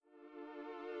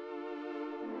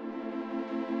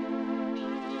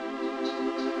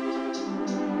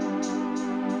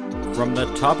From the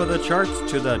top of the charts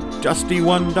to the dusty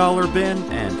 $1 bin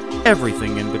and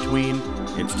everything in between,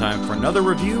 it's time for another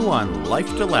review on Life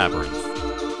to Labyrinth.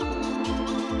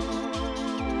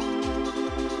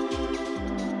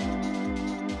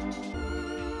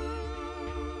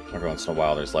 Every once in a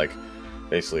while there's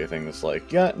basically a thing that's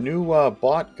new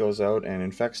bot goes out and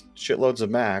infects shitloads of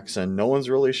Macs and no one's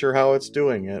really sure how it's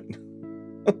doing it.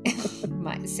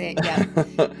 Might say it,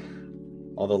 yeah.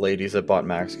 All the ladies that bought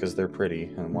Macs because they're pretty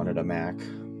and wanted a Mac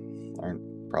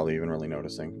aren't probably even really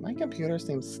noticing. My computer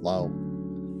seems slow.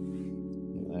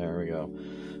 There we go.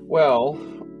 Well,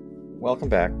 welcome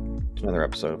back to another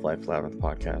episode of Life to Labyrinth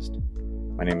podcast.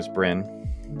 My name is Bryn.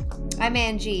 I'm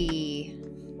Angie.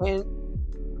 And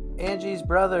Angie's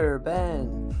brother,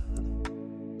 Ben.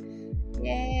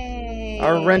 Yay!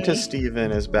 Our Renta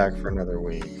Steven is back for another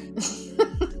week.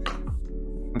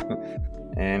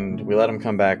 And we let him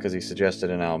come back because he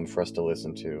suggested an album for us to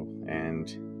listen to. And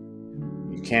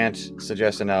you can't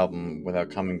suggest an album without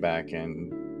coming back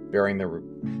and bearing the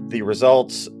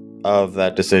results of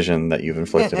that decision that you've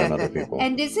inflicted on other people.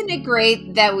 And isn't it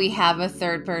great that we have a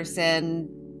third person?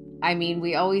 I mean,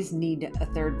 we always need a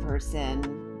third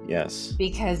person. Yes.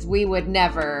 Because we would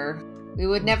never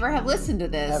have listened to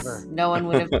this. Ever. No one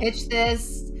would have pitched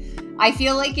this. I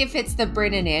feel like if it's the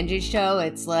Bryn and Angie show,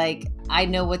 it's like, I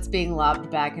know what's being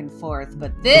lobbed back and forth,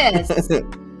 but this,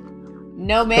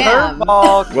 no ma'am.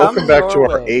 Welcome back to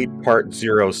our 8-part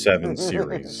 07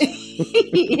 series.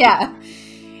 Yeah.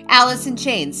 Alice in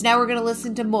Chains. Now we're going to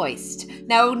listen to Moist.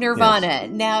 Now Nirvana. Yes.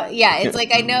 Now, yeah, it's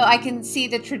like, I know, I can see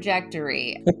the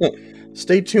trajectory.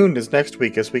 Stay tuned as next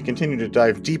week as we continue to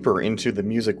dive deeper into the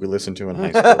music we listened to in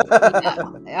high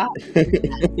school. Yeah.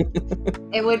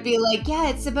 It would be like, yeah,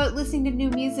 it's about listening to new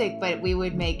music, but we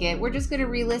would make it, we're just going to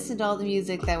re-listen to all the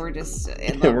music that we're just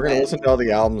in love we're going to listen to all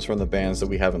the albums from the bands that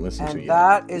we haven't listened to and yet.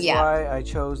 that is why I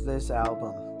chose this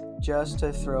album. Just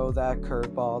to throw that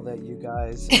curveball that you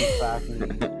guys in fact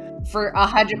need. For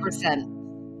 100%.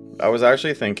 I was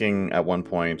actually thinking at one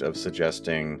point of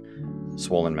suggesting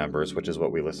Swollen Members, which is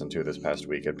what we listened to this past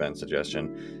week at Ben's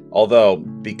suggestion. Although,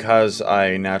 because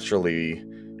I naturally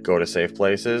go to safe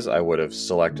places, I would have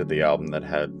selected the album that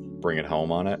had Bring It Home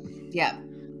on it. Yeah.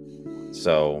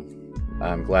 So,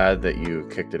 I'm glad that you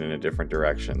kicked it in a different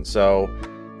direction. So,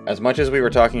 as much as we were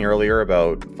talking earlier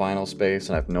about Final Space,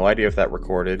 and I have no idea if that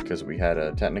recorded because we had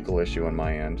a technical issue on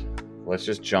my end, let's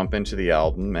just jump into the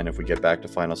album, and if we get back to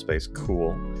Final Space,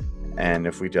 cool. And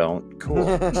if we don't, cool.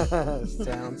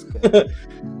 Sounds good.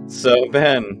 So,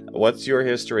 Ben, what's your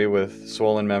history with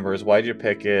Swollen Members? Why'd you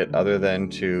pick it other than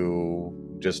to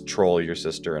just troll your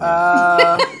sister?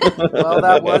 Well,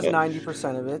 that was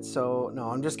 90% of it, so no,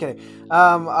 I'm just kidding.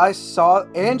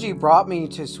 Angie brought me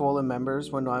to Swollen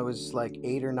Members when I was like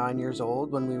 8 or 9 years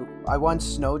old I won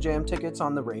Snow Jam tickets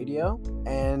on the radio,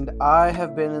 and I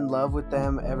have been in love with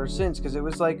them ever since, because it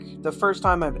was like the first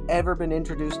time I've ever been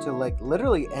introduced to like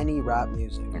literally any rap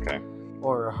music. Okay.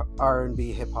 Or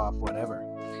R&B, hip-hop, whatever.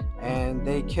 And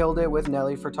they killed it with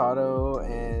Nelly Furtado,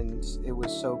 and it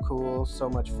was so cool, so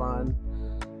much fun.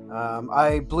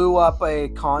 I blew up a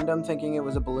condom thinking it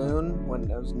was a balloon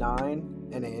when I was 9,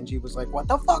 and Angie was like, "What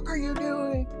the fuck are you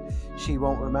doing?" She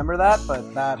won't remember that,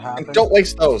 but that happened. Don't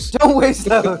waste those. Don't waste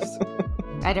those.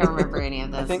 I don't remember any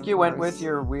of this. I think you went with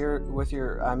your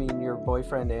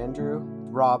boyfriend Andrew,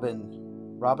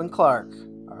 Robin Clark,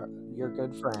 your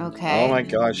good friend. Okay. Oh my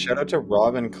gosh, shout out to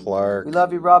Robin Clark. We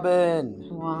love you, Robin.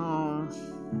 Wow.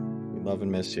 We love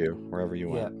and miss you wherever you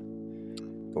went. Yeah.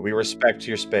 But we respect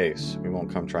your space. We won't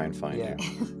come try and find you.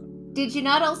 Did you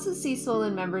not also see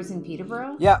Swollen Members in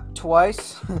Peterborough? Yeah,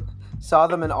 twice. Saw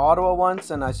them in Ottawa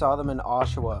once, and I saw them in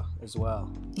Oshawa as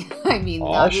well. I mean,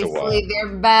 obviously they're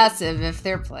massive if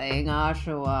they're playing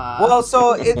Oshawa. Well,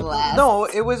 so it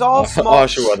was all small.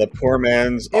 Oshawa, the poor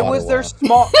man's It Ottawa. was their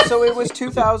small. So it was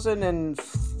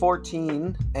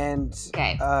 2014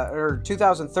 or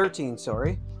 2013,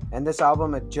 sorry, and this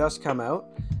album had just come out.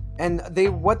 And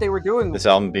what they were doing. This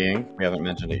album being, we haven't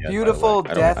mentioned it yet. Beautiful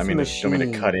Death Machine. I don't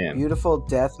mean to cut in. Beautiful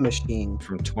Death Machine.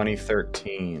 From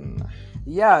 2013.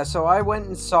 Yeah, so I went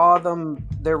and saw them.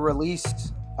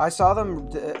 I saw them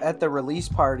at the release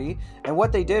party, and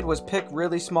what they did was pick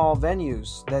really small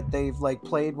venues that they've like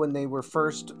played when they were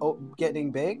first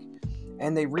getting big,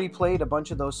 and they replayed a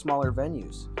bunch of those smaller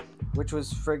venues, which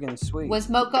was friggin' sweet. Was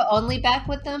Mocha only back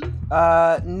with them?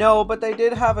 No, but they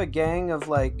did have a gang of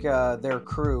like their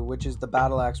crew, which is the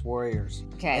Battle Axe Warriors.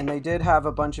 Okay. And they did have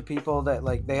a bunch of people that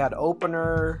like they had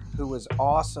Opener, who was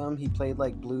awesome. He played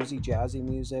like bluesy, jazzy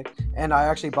music, and I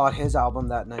actually bought his album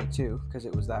that night too because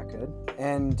it was that good.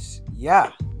 And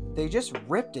yeah, they just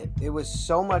ripped it. It was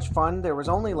so much fun. There was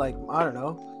only like, I don't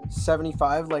know,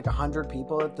 75, like 100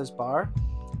 people at this bar,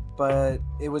 but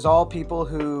it was all people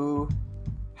who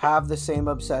have the same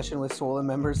obsession with Swollen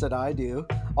Members that I do,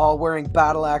 all wearing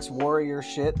Battle Axe Warrior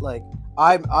shit. Like,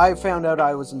 I found out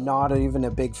I was not even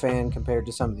a big fan compared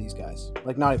to some of these guys.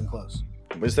 Like, not even close.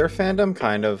 Was their fandom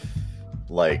kind of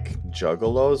like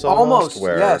Juggalos almost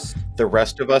where yes. the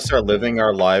rest of us are living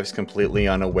our lives completely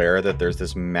unaware that there's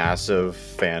this massive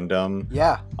fandom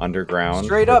underground?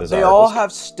 Straight up, they all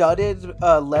have studded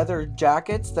leather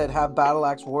jackets that have Battle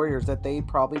Axe Warriors that they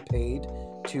probably paid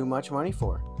too much money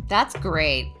for. That's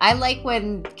great. I like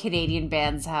when Canadian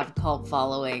bands have cult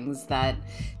followings that,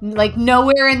 like,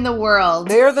 nowhere in the world.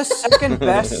 They're the second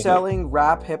best-selling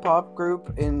rap hip-hop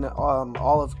group in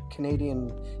all of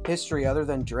Canadian history other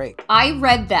than Drake. I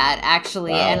read that,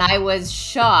 actually, Wow. and I was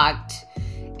shocked.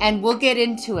 And we'll get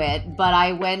into it, but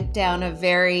I went down a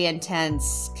very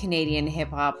intense Canadian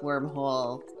hip-hop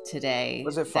wormhole today.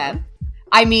 Was it fun?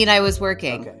 I mean, I was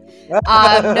working. Okay. No,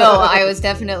 I was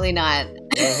definitely not.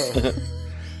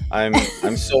 I'm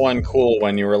so uncool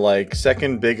when you were like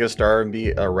second biggest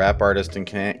R&B rap artist in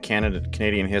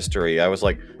Canadian history. I was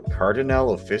like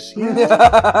Cardinal Official.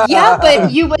 Yeah,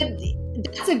 but you would.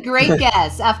 That's a great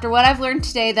guess. After what I've learned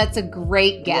today, that's a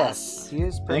great guess. Yes, he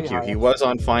is pretty Thank you. high He up. was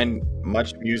on Find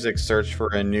Much Music Search for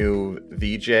a new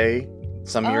VJ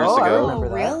some years I ago. remember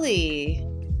that. Really?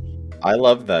 I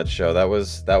loved that show. That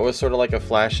was sort of like a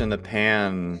flash in the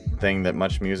pan thing that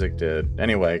Much Music did.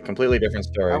 Anyway, completely different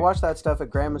story. I watched that stuff at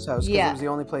Grandma's house because Yeah. it was the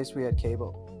only place we had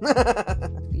cable.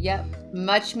 Yep.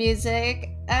 Much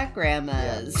music at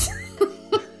Grandma's.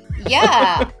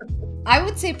 Yeah. I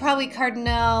would say probably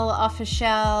Cardinal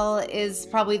Official is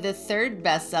probably the third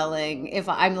best-selling. If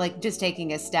I'm like just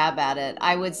taking a stab at it,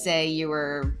 I would say you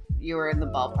were in the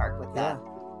ballpark with that.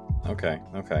 Okay.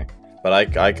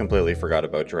 But I completely forgot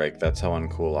about Drake. That's how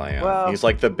uncool I am. Well- He's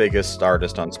like the biggest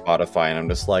artist on Spotify, and I'm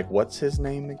just like, what's his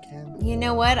name again? You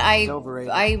know what? He's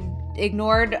overrated. I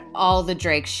ignored all the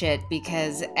Drake shit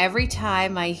because every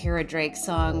time I hear a Drake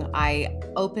song, I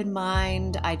open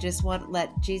mind. I just want to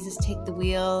let Jesus take the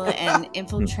wheel and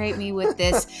infiltrate me with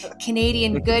this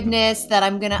Canadian goodness that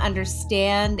I'm going to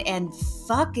understand. And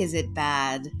fuck, is it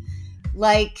bad?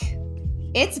 Like,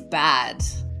 it's bad.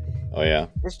 Oh yeah.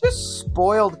 It's just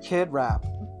spoiled kid rap.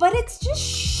 But it's just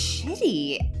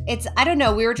shitty. I don't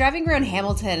know. We were driving around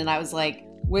Hamilton and I was like,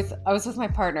 I was with my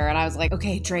partner and I was like,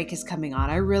 okay, Drake is coming on.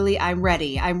 I'm ready. I'm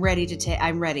ready. I'm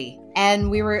ready.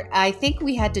 And I think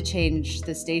we had to change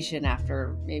the station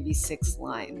after maybe 6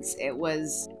 lines. It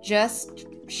was just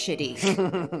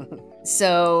shitty.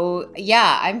 So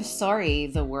yeah, I'm sorry,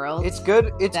 the world. It's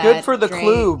good. It's that good for the Drake-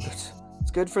 clubs.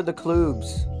 It's good for the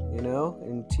clubs, you know,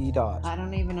 in T-Dot. I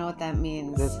don't even know what that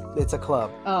means. It's a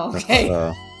club. Oh, That's,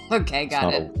 okay. Okay,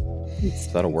 got it.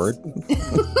 Is that a word?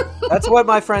 That's what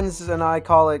my friends and I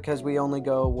call it because we only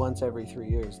go once every 3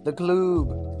 years. The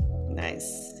club.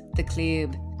 Nice. The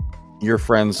club. Your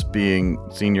friends being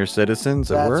senior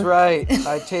citizens at That's work? right.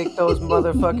 I take those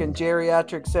motherfucking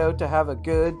geriatrics out to have a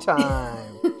good time.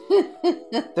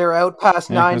 They're out past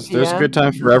 9 p.m. There's a good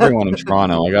time for everyone in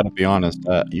Toronto. I got to be honest.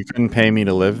 You couldn't pay me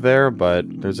to live there, but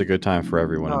there's a good time for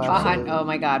everyone in Oh, Toronto. absolutely. Oh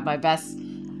my god, my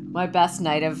best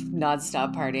night of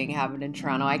nonstop partying happened in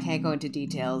Toronto. I can't go into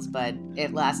details, but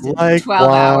it lasted Like 12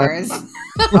 what? hours.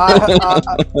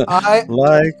 I've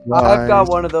Likewise. got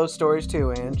one of those stories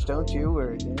too, Ange. Don't you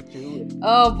worry. Don't you worry.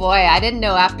 Oh boy, I didn't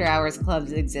know after hours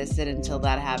clubs existed until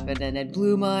that happened, and it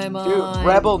blew my mind. Dude,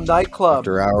 Rebel nightclub.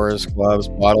 After hours clubs,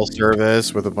 bottle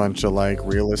service with a bunch of like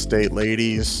real estate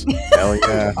ladies. Hell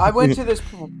yeah. I went to this.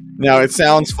 Now it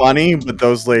sounds funny, but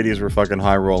those ladies were fucking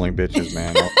high rolling bitches,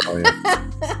 man. I'll tell you.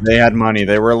 They had money.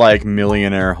 They were like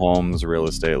millionaire homes real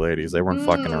estate ladies. They weren't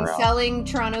fucking around. Selling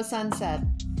Toronto Sunset.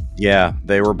 Yeah,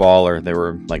 they were baller. They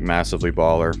were like massively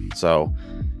baller. So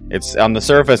it's on the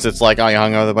surface, it's like I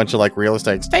hung out with a bunch of like real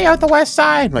estate. Stay out the west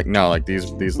side. Like no, like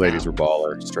these ladies were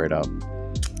baller, straight up.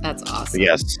 That's awesome. But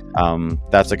yes,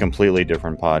 that's a completely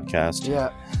different podcast.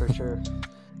 Yeah, for sure.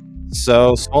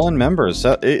 So, Swollen Members.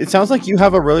 So it sounds like you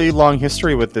have a really long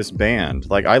history with this band.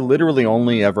 Like, I literally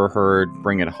only ever heard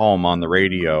Bring It Home on the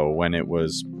radio when it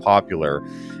was popular.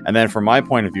 And then from my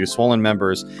point of view, Swollen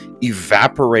Members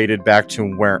evaporated back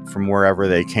to from wherever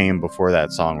they came before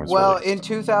that song was Well, released. in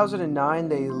 2009,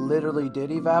 they literally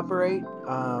did evaporate.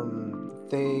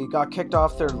 They got kicked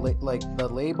off their the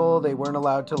label. They weren't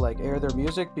allowed to like air their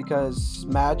music because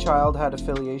Mad Child had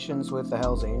affiliations with the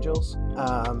Hells Angels,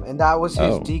 and that was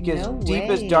his No deepest,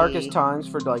 way. darkest times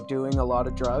for like doing a lot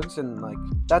of drugs, and like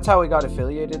that's how he got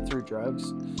affiliated through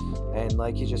drugs, and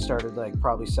like he just started like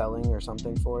probably selling or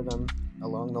something for them.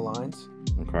 along the lines.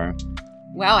 Okay.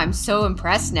 Wow, I'm so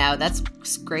impressed now. That's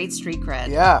great street cred.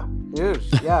 Yeah, dude.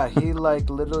 Yeah, he like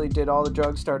literally did all the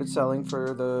drugs, started selling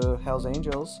for the Hells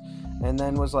Angels, and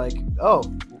then was like, "Oh,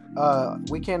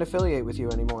 we can't affiliate with you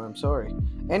anymore. I'm sorry."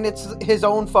 And it's his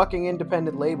own fucking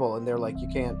independent label, and they're like,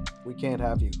 we can't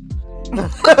have you."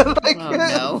 Like, Oh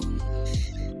no.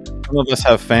 Some of us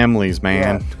have families,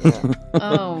 man. Yeah.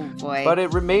 Oh boy. But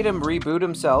it made him reboot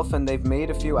himself, and they've made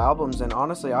a few albums, and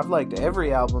honestly, I've liked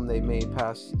every album they made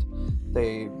past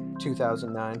the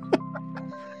 2009.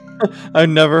 I've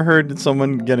never heard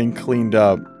someone getting cleaned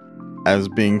up as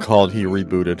being called he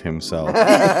rebooted himself.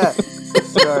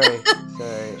 Sorry.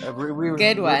 Good we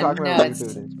were one. talking No, about it's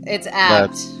rebooted. it's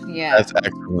apt. Yeah. That's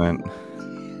excellent.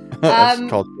 That's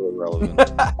culturally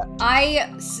relevant.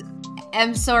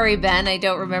 I'm sorry, Ben. I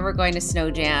don't remember going to Snow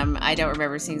Jam. I don't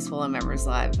remember seeing Swollen Members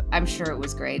live. I'm sure it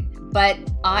was great. But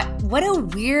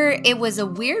it was a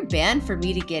weird band for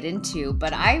me to get into.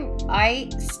 But I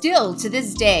still, to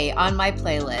this day, on my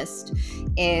playlist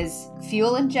is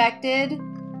Fuel Injected,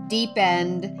 Deep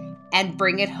End, and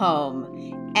Bring It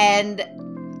Home. And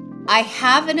I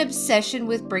have an obsession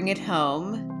with Bring It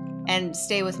Home. And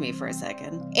stay with me for a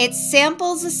second. It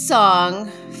samples a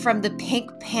song from the Pink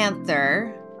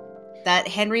Panther that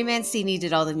Henry Mancini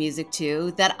did all the music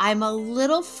to that I'm a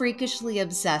little freakishly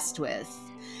obsessed with.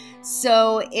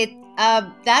 So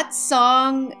that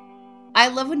song, I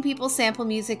love when people sample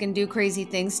music and do crazy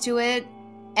things to it.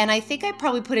 And I think I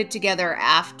probably put it together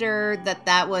after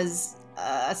that was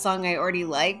a song I already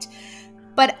liked.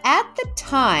 But at the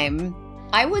time,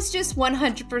 I was just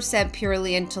 100%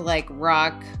 purely into like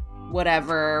rock,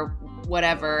 whatever.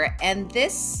 And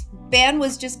this band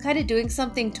was just kind of doing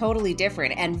something totally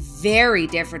different and very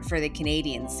different for the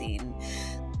Canadian scene.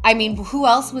 I mean, who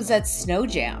else was at Snow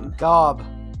Jam? Gob.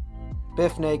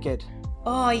 Biff Naked.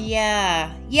 Oh,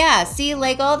 yeah. Yeah, see,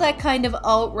 like all that kind of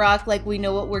alt rock, like we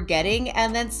know what we're getting.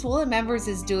 And then Swollen Members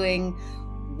is doing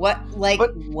what?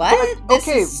 This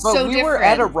is so we different. were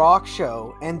at a rock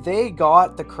show and they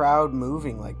got the crowd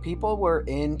moving. Like people were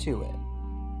into it,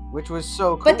 which was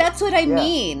so cool. But that's what I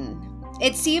mean.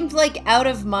 It seemed like out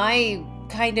of my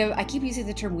kind of, I keep using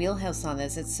the term wheelhouse on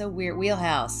this. It's so weird.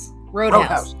 Wheelhouse.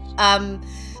 Roadhouse.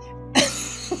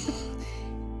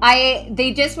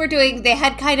 They just were doing, they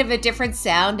had kind of a different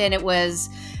sound and it was,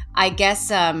 I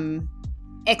guess,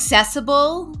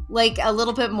 accessible, like a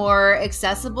little bit more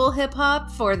accessible hip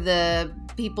hop for the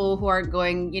people who aren't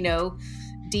going,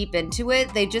 deep into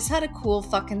it. They just had a cool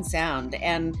fucking sound,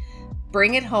 and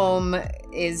Bring It Home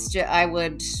is, I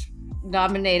would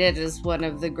nominate it as one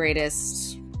of the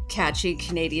greatest catchy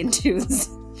Canadian tunes.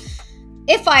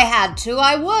 If I had to,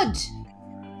 I would.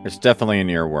 It's definitely an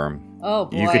earworm. Oh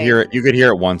boy. You could hear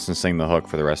it once and sing the hook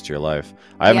for the rest of your life.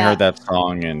 I haven't heard that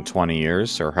song in 20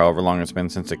 years or however long it's been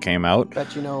since it came out.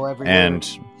 Bet you know every And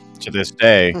word. to this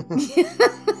day,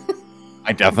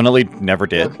 I definitely never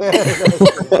did.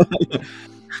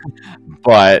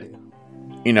 But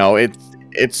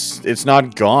it's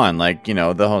not gone. Like,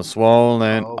 the whole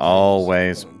swollen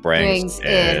always brings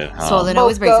it home. Swollen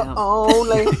always brings it home.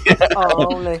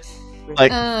 Only.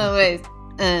 Like, always.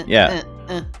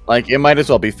 Like, it might as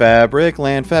well be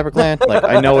Fabricland. Like,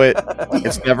 I know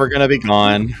it's never gonna be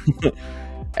gone.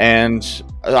 And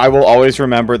I will always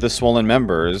remember the Swollen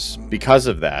Members because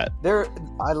of that.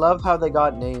 I love how they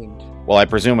got named. Well, I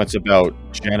presume it's about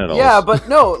genitals. Yeah, but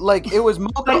no, like, it was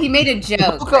Mocha. But he made a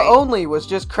joke. Mocha Only was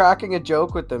just cracking a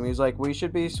joke with them. He was like, we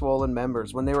should be Swollen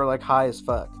Members, when they were like high as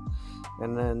fuck.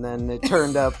 And then it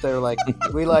turned up, they're like,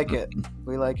 we like it.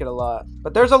 We like it a lot.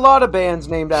 But there's a lot of bands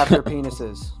named after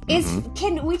penises.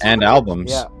 Can we talk and about, albums.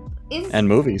 Yeah. And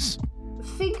movies.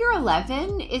 Finger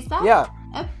 11, is that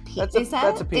a penis?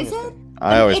 That's a penis. Is it?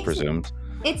 I always presumed.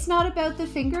 It's not about the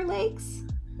Finger Lakes?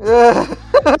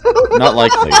 Not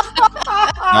likely.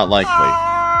 Not likely.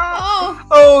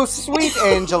 Oh, sweet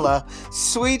Angela.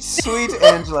 Sweet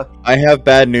Angela. I have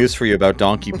bad news for you about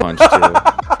Donkey Punch, too.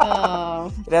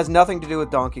 Oh. It has nothing to do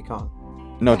with Donkey Kong.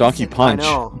 No, Donkey Punch. I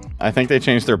know. I think they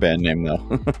changed their band name,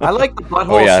 though. I like the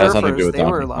Butthole it has something to do Surfers. with They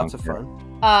were Donkey lots Kong,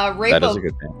 of fun. Rainbow, that is a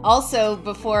good thing. Also,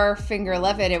 before Finger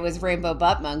 11, it was Rainbow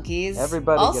Butt Monkeys.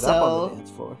 Everybody also, get up on the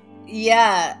dance floor.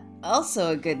 Yeah,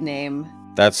 also a good name.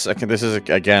 This is,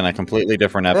 again, a completely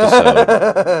different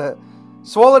episode.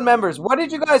 Swollen Members, what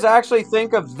did you guys actually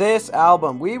think of this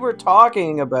album? We were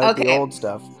talking about the old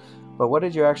stuff, but what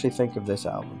did you actually think of this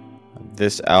album?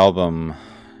 This album,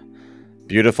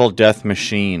 Beautiful Death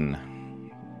Machine.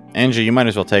 Angie, you might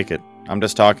as well take it. I'm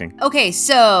just talking. Okay,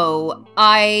 so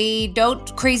I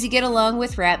don't crazy get along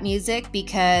with rap music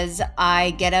because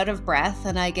I get out of breath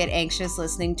and I get anxious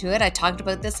listening to it. I talked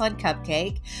about this on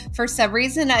Cupcake. For some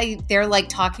reason, they're like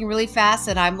talking really fast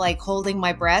and I'm like holding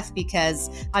my breath because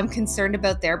I'm concerned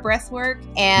about their breath work,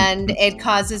 and it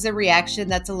causes a reaction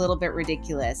that's a little bit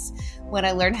ridiculous. When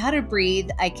I learn how to breathe,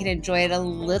 I can enjoy it a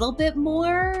little bit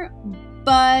more,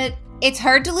 but it's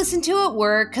hard to listen to at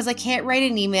work because I can't write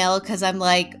an email because I'm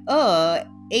like, oh,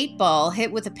 8-ball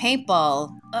hit with a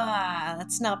paintball.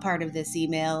 That's not part of this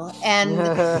email. And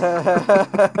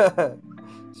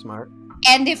Smart.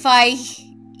 And if I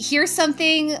hear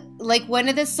something like one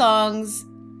of the songs,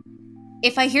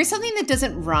 if I hear something that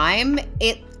doesn't rhyme,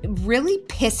 it really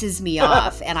pisses me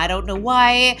off, and I don't know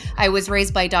why. I was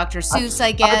raised by Dr. Seuss,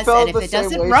 I guess, and if it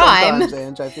doesn't rhyme,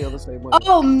 I feel the same way.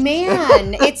 Oh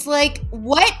man, it's like,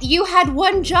 what? You had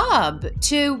one job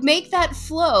to make that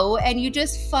flow, and you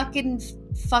just fucking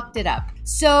fucked it up.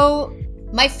 So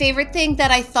my favorite thing that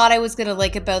I thought I was gonna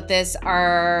like about this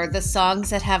are the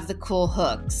songs that have the cool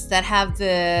hooks, that have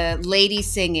the lady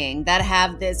singing, that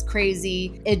have this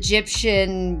crazy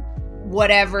Egyptian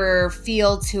whatever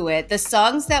feel to it. The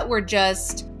songs that were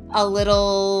just a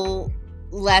little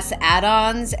less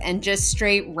add-ons and just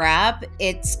straight rap,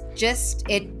 it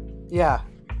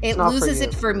loses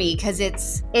it for me because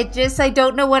I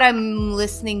don't know what I'm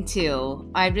listening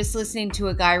to. I'm just listening to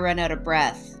a guy run out of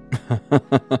breath.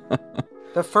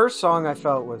 The first song I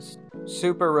felt was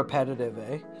super repetitive,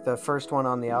 eh? The first one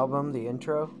on the album, the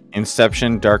intro.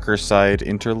 Inception, Darker Side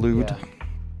interlude. Yeah.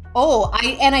 Oh,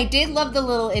 I did love the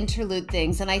little interlude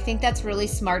things, and I think that's really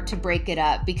smart to break it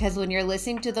up, because when you're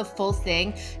listening to the full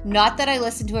thing, not that I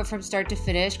listened to it from start to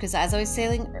finish, because as I was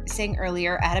saying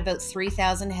earlier, I had about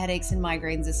 3,000 headaches and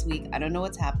migraines this week. I don't know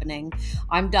what's happening.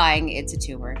 I'm dying. It's a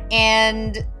tumor.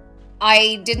 And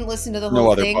I didn't listen to the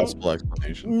whole thing. No other possible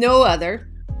explanation. No other.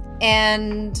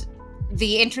 And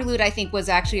the interlude, I think, was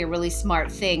actually a really smart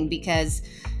thing, because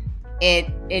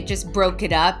it just broke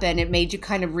it up and it made you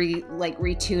kind of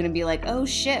retune and be like, oh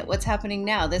shit, what's happening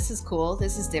now? This is cool.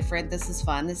 This is different. This is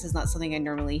fun. This is not something I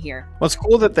normally hear. Well, it's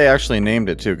cool that they actually named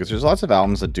it too, because there's lots of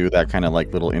albums that do that kind of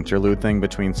like little interlude thing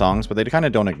between songs, but they kind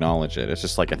of don't acknowledge it. It's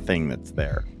just like a thing that's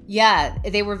there. Yeah,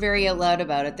 they were very loud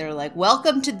about it. They're like,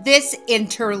 welcome to this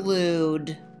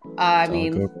interlude. But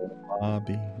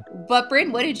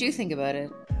Bryn, what did you think about it?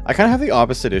 I kind of have the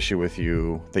opposite issue with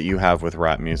you that you have with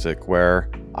rap music, where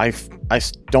I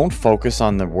don't focus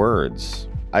on the words.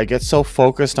 I get so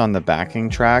focused on the backing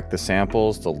track, the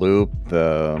samples, the loop,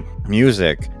 the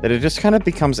music, that it just kind of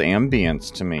becomes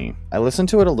ambience to me. I listen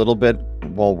to it a little bit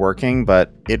while working,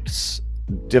 but it's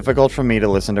difficult for me to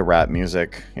listen to rap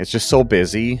music. It's just so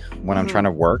busy when I'm trying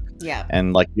to work. Yeah.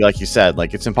 And like you said,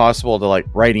 like it's impossible to like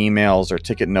write emails or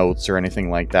ticket notes or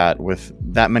anything like that with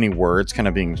that many words kind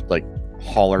of being like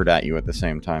hollered at you at the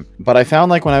same time. But I found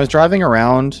like when I was driving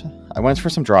around, I went for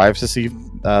some drives to see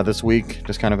this week,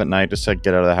 just kind of at night, just to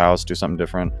get out of the house, do something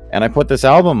different. And I put this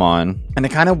album on, and it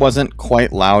kind of wasn't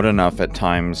quite loud enough at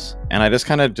times. And I just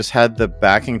kind of just had the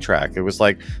backing track. It was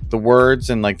like the words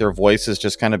and like their voices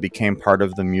just kind of became part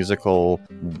of the musical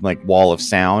like wall of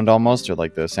sound almost, or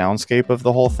like the soundscape of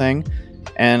the whole thing.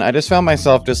 And I just found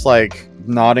myself just like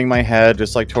nodding my head,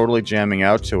 just like totally jamming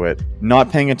out to it,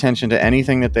 not paying attention to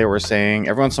anything that they were saying.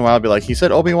 Every once in a while I'd be like, he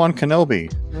said Obi-Wan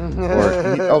Kenobi,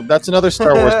 or oh, that's another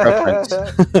Star Wars reference.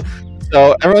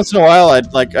 So every once in a while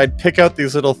I'd pick out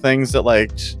these little things that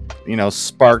like, you know,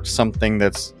 sparked something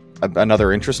that's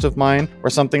another interest of mine or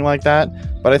something like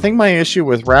that. But I think my issue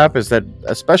with rap is that,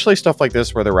 especially stuff like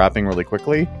this where they're rapping really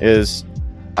quickly, is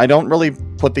I don't really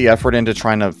put the effort into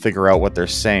trying to figure out what they're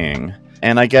saying.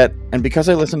 And because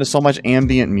I listen to so much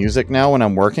ambient music now when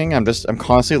I'm working, I'm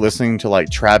constantly listening to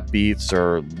like trap beats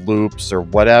or loops or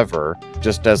whatever,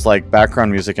 just as like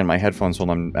background music in my headphones when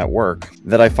I'm at work,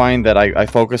 that I find that I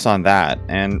focus on that.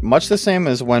 And much the same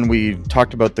as when we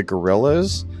talked about the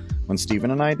Gorillaz, when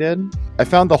Steven and I did, I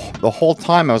found the whole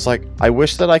time I was like, I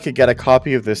wish that I could get a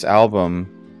copy of this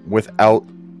album without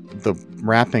the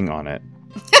rapping on it.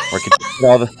 Or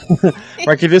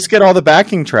I could just get all the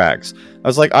backing tracks. I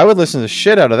was like, I would listen to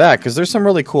shit out of that, because there's some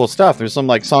really cool stuff. There's some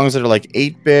like songs that are like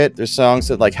 8-bit. There's songs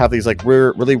that like have these like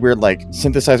really weird like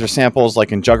synthesizer samples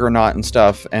like in Juggernaut and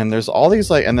stuff. And there's all these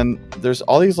like, and then there's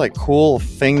all these like cool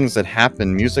things that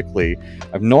happen musically.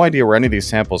 I have no idea where any of these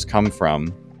samples come from,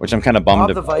 which I'm kind of bummed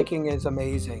Rob about. the Viking is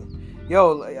amazing.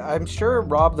 Yo, I'm sure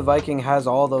Rob the Viking has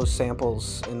all those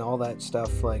samples and all that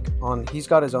stuff like on. He's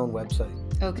got his own website.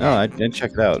 Okay. Oh, I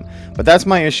check it out. But that's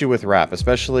my issue with rap,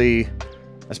 especially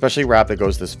rap that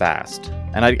goes this fast.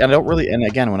 And I don't really, and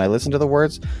again, when I listen to the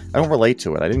words, I don't relate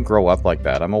to it. I didn't grow up like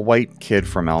that. I'm a white kid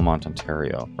from Elmont,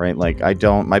 Ontario, right? Like,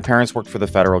 my parents worked for the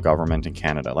federal government in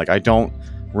Canada. Like, I don't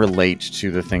relate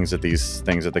to the things that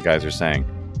the guys are saying.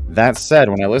 That said,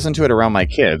 when I listen to it around my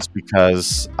kids,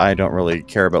 because I don't really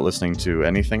care about listening to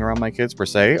anything around my kids per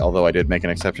se, although I did make an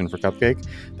exception for Cupcake,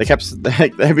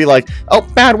 they'd be like, oh,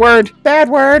 bad word.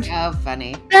 Oh,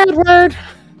 funny. Bad word.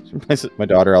 My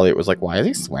daughter Elliot was like, why is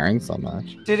he swearing so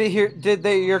much? Did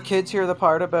your kids hear the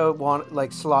part about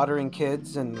slaughtering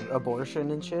kids and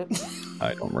abortion and shit?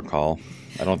 I don't recall.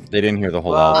 They didn't hear the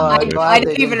whole Well, album. I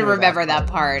didn't even remember that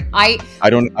part. I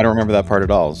don't remember that part at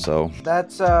all, so.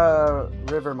 That's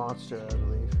River Monster, I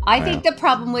believe. I think the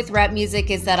problem with rap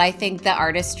music is that I think the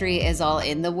artistry is all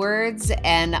in the words,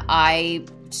 and I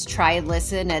just try and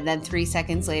listen, and then 3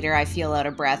 seconds later I feel out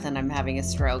of breath and I'm having a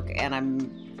stroke and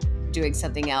I'm doing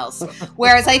something else.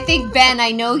 Whereas I think, Ben,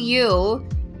 I know you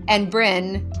and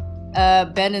Bryn,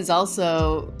 Ben is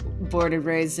also born and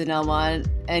raised in Elmont,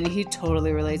 and he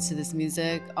totally relates to this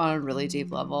music on a really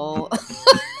deep level.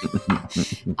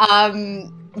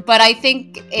 But I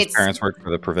think his parents worked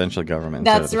for the provincial government.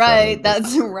 That's right.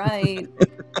 That's right.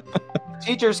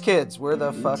 Teachers' kids, we're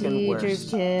the fucking worst.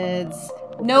 Teachers' kids.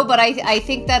 No, but I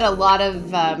think that a lot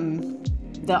of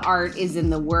the art is in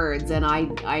the words, and I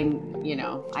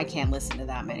can't listen to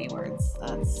that many words.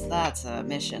 That's a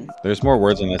mission. There's more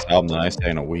words on this album than I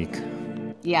say in a week.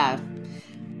 Yeah.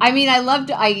 I mean, I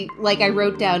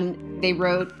wrote down, they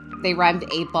rhymed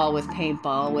 8 ball with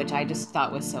paintball, which I just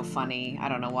thought was so funny. I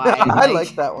don't know why. I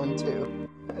like that one too.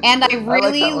 And I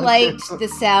really liked too. the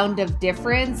sound of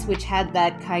Difference, which had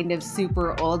that kind of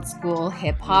super old school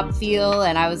hip hop feel.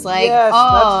 And I was like, Yes,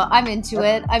 I'm into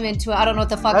it. I don't know what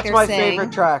the fuck they're saying. That's my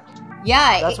favorite track.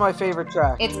 Yeah. That's my favorite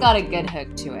track. It's got a good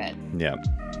hook to it. Yeah.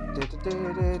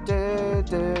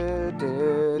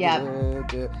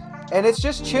 Yeah. And it's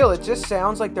just chill. It just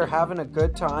sounds like they're having a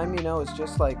good time. It's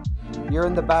just like you're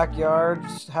in the backyard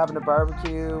just having a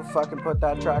barbecue. Fucking put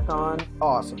that track on.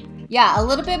 Awesome. Yeah, a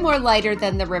little bit more lighter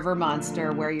than the River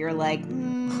Monster, where you're like,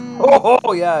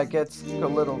 Oh yeah, it gets a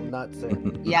little nuts there.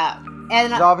 Yeah.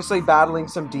 And He's obviously battling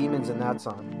some demons in that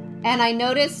song. And I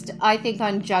noticed, I think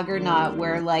on Juggernaut,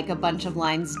 where like a bunch of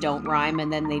lines don't rhyme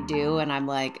and then they do, and I'm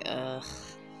like, ugh.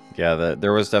 Yeah,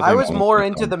 there was definitely. I was more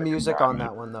into the music on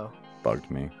that one though.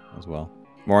 Bugged me as well.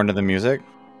 More into the music?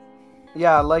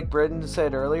 Yeah, like Britton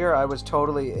said earlier, I was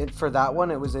totally for that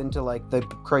one. It was into like the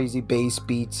crazy bass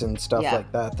beats and stuff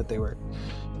like that they were.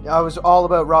 I was all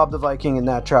about Rob the Viking in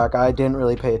that track. I didn't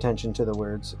really pay attention to the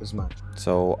words as much.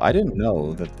 So I didn't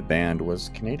know that the band was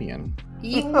Canadian.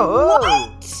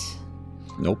 What?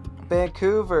 Nope.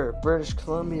 Vancouver, British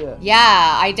Columbia.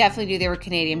 Yeah, I definitely knew they were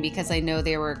Canadian because I know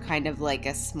they were kind of like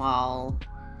a small...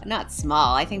 Not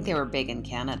small. I think they were big in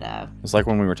Canada. It's like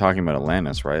when we were talking about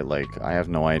Atlantis, right? Like, I have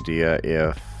no idea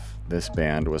if this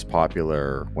band was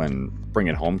popular when Bring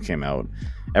It Home came out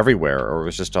everywhere, or it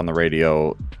was just on the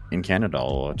radio in Canada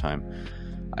all the time.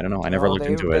 I don't know. I never looked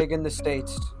into it. They were big in the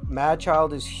States.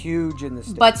 Madchild is huge in the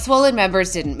States. But Swollen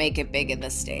Members didn't make it big in the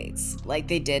States. Like,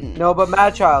 they didn't. No, but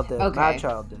Madchild did. Okay.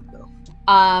 Madchild did, though.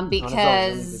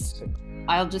 Because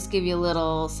I'll just give you a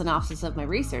little synopsis of my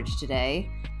research today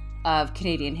of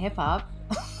Canadian hip-hop.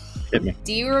 Hit me.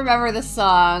 Do you remember the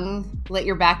song Let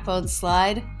Your Backbone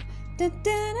Slide? Of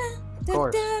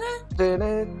course.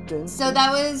 So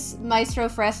that was Maestro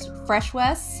Fresh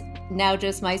West, now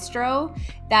just Maestro.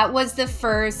 That was the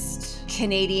first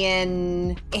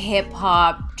Canadian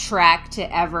hip-hop track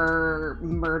to ever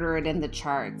murder it in the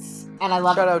charts. And I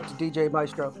love Shout out to DJ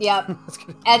Maestro. Yep.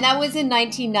 And that was in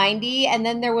 1990. And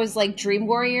then there was like Dream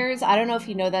Warriors. I don't know if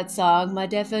you know that song, My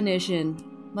Definition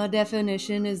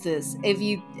is this. If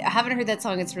you haven't heard that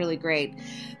song, it's really great.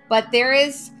 But there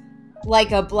is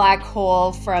like a black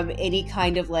hole from any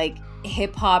kind of like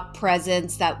hip hop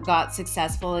presence that got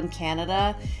successful in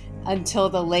Canada until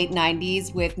the late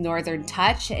 90s with Northern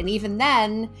Touch. And even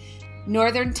then,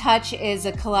 Northern Touch is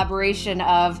a collaboration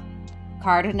of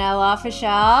Cardinal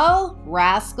Offishall,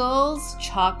 Rascals,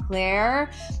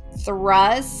 Choclair,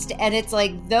 Thrust. And it's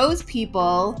like those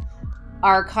people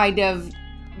are kind of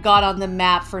got on the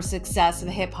map for success of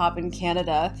hip hop in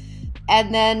Canada.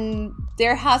 And then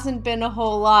there hasn't been a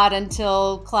whole lot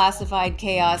until Classified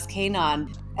Chaos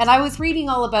Kanon. And I was reading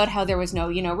all about how there was no,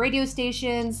 radio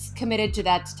stations committed to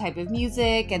that type of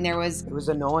music, and it was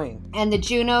annoying. And the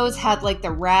Junos had like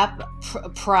the rap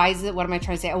prize,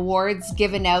 awards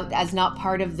given out as not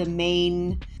part of the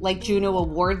main like Juno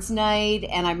Awards night.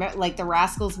 And I met like the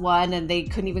Rascals won, and they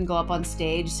couldn't even go up on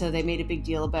stage, so they made a big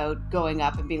deal about going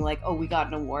up and being like, "Oh, we got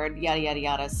an award," yada yada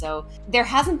yada. So there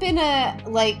hasn't been a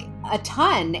like a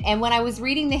ton. And when I was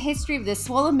reading the history of this,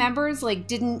 Swollen Members like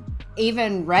didn't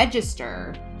even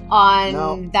register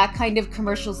on that kind of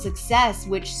commercial success,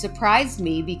 which surprised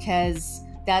me because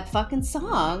that fucking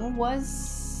song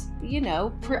was, you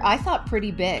know, I thought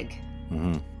pretty big.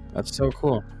 Mm-hmm. That's so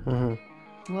cool.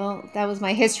 Mm-hmm. Well, that was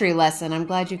my history lesson. I'm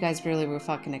glad you guys really were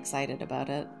fucking excited about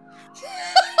it.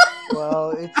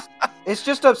 Well, it's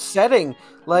just upsetting.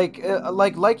 Like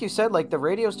you said, like the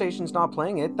radio station's not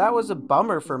playing it. That was a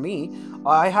bummer for me.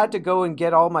 I had to go and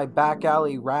get all my back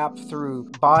alley rap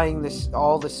through buying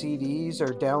all the CDs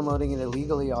or downloading it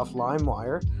illegally off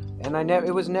LimeWire, and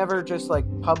it was never just like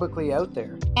publicly out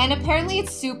there. And apparently,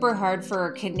 it's super hard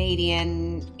for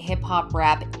Canadian hip hop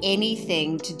rap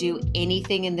anything to do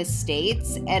anything in the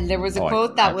States. And there was a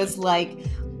quote that was like,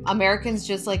 "Americans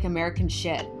just like American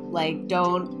shit. Like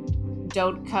don't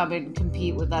come and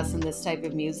compete with us in this type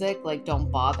of music. Like, don't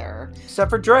bother." Except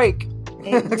for Drake.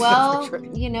 Well,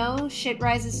 you know, shit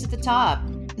rises to the top.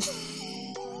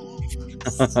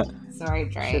 Sorry,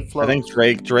 Drake. I think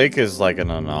Drake is like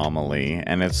an anomaly,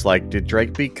 and it's like, did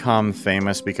Drake become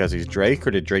famous because he's Drake,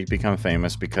 or did Drake become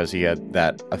famous because he had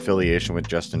that affiliation with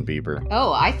Justin Bieber?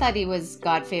 Oh, I thought he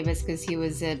got famous because he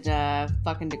was in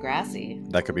fucking Degrassi.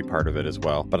 That could be part of it as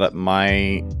well. But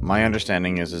my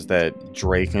understanding is that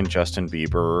Drake and Justin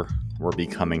Bieber were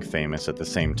becoming famous at the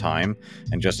same time,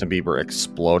 and Justin Bieber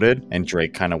exploded, and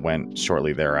Drake kind of went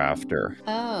shortly thereafter.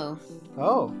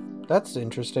 Oh, that's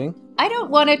interesting. I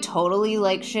don't want to totally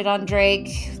like shit on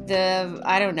Drake.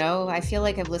 I don't know. I feel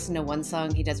like I've listened to one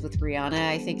song he does with Rihanna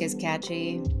I think is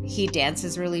catchy. He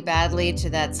dances really badly to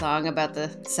that song about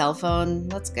the cell phone.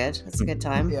 That's good. That's a good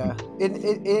time. Yeah.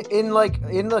 In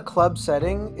the club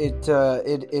setting,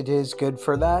 it is good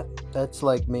for that. That's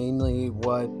like mainly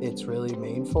what it's really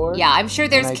made for. Yeah, I'm sure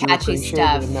there's catchy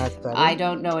stuff. I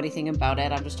don't know anything about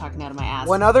it. I'm just talking out of my ass.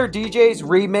 When other DJs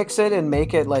remix it and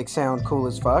make it like sound cool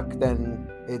as fuck, then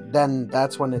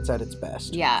that's when it's at its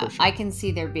best. Yeah, sure. I can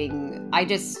see there being. I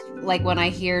just like when I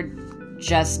hear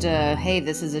just hey,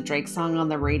 this is a Drake song on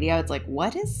the radio. It's like,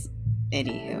 what is?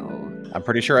 Anywho, I'm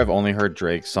pretty sure I've only heard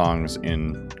Drake songs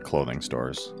in clothing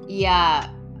stores. Yeah,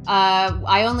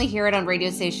 I only hear it on radio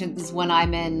stations when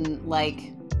I'm in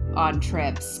like on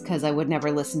trips because I would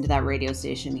never listen to that radio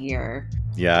station here.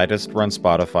 Yeah, I just run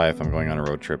Spotify if I'm going on a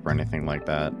road trip or anything like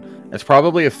that. It's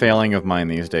probably a failing of mine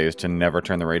these days to never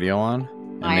turn the radio on.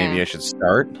 And maybe I should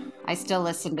start. I still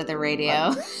listen to the radio.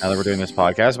 Now that we're doing this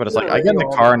podcast, but it's like I get in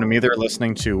the car and I'm either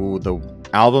listening to the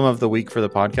album of the week for the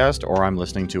podcast or I'm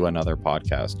listening to another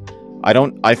podcast.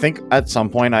 I think at some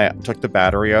point I took the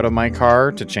battery out of my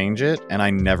car to change it and I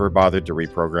never bothered to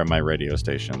reprogram my radio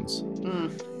stations.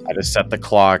 I just set the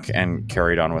clock and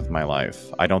carried on with my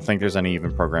life. I don't think there's any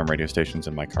even program radio stations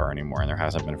in my car anymore, and there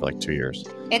hasn't been for like 2 years.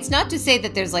 It's not to say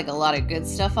that there's like a lot of good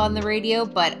stuff on the radio,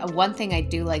 but one thing I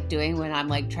do like doing when I'm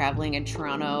like traveling in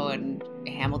Toronto and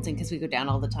Hamilton, because we go down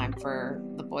all the time for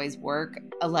the boys' work,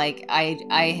 like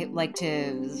I like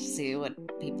to see what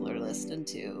people are listening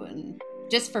to and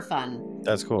just for fun.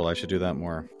 That's cool. I should do that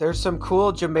more. There's some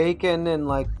cool Jamaican and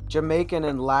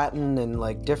Latin and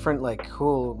like different like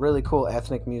cool, really cool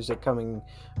ethnic music coming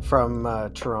from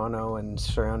Toronto and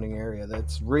surrounding area.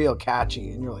 That's real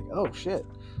catchy, and you're like, oh shit,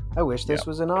 I wish this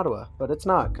was in Ottawa, but it's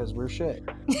not because we're shit.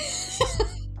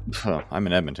 I'm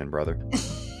in Edmonton, brother.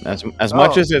 As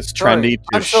much as it's trendy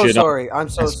to shit on... I'm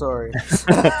so sorry.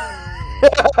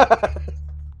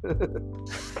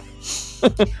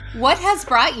 What has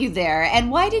brought you there, and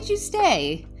why did you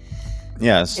stay?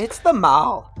 Yes. It's the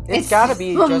mall. It's gotta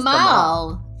be just the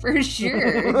mall. For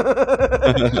sure.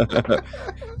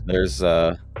 There's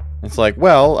it's like,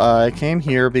 well, I came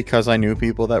here because I knew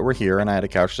people that were here and I had a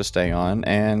couch to stay on,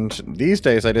 and these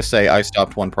days I just say I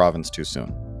stopped one province too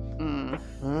soon.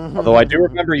 Mm-hmm. Although I do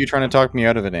remember you trying to talk me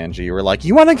out of it, Angie. You were like,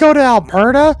 you want to go to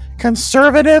Alberta?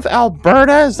 Conservative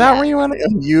Alberta? Is that where you want to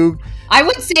go? I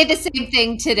would say the same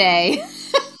thing today.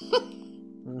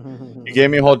 You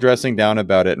gave me a whole dressing down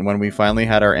about it, and when we finally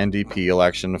had our NDP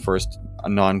election, the first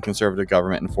non-conservative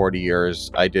government in 40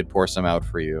 years, I did pour some out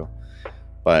for you.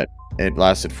 But it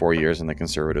lasted 4 years, and the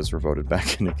Conservatives were voted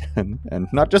back in again. And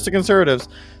not just the Conservatives,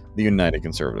 the United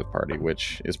Conservative Party,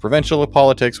 which is provincial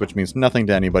politics, which means nothing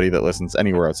to anybody that listens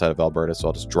anywhere outside of Alberta, so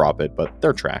I'll just drop it, but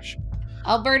they're trash.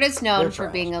 Alberta's known for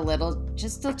being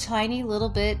just a tiny little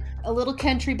bit, a little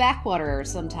country backwater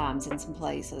sometimes in some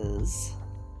places.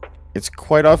 It's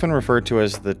quite often referred to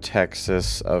as the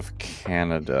Texas of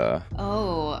Canada.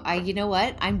 Oh, you know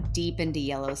what? I'm deep into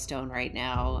Yellowstone right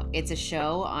now. It's a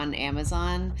show on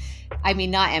Amazon. I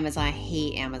mean, not Amazon. I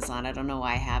hate Amazon. I don't know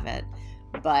why I have it.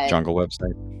 But Jungle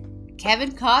website.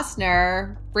 Kevin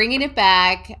Costner bringing it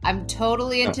back. I'm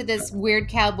totally into this weird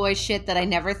cowboy shit that I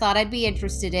never thought I'd be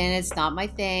interested in. It's not my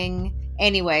thing.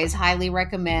 Anyways, highly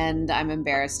recommend. I'm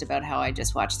embarrassed about how I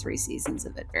just watched 3 seasons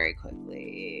of it very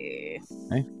quickly.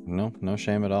 Hey, no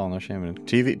shame at all. No shame.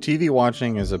 TV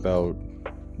watching is about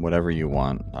whatever you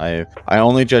want. I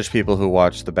only judge people who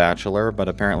watch The Bachelor, but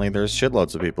apparently there's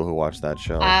shitloads of people who watch that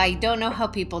show. I don't know how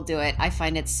people do it. I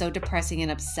find it so depressing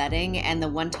and upsetting. And the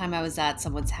one time I was at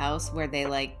someone's house where they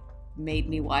like made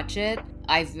me watch it,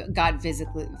 I've got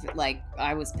physically, like,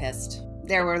 I was pissed.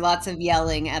 There were lots of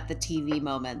yelling at the TV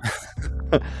moments.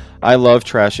 I love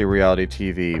trashy reality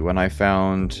TV. When I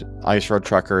found Ice Road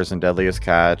Truckers and Deadliest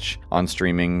Catch on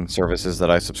streaming services that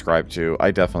I subscribe to,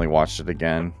 I definitely watched it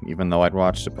again, even though I'd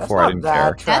watched it before. I didn't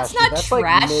care. That's not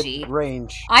trashy. Like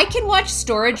mid-range. I can watch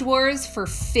Storage Wars for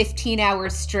 15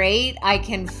 hours straight. I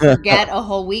can forget a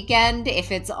whole weekend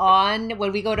if it's on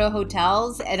when we go to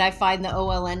hotels and I find the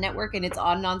OLN network and it's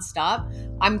on nonstop.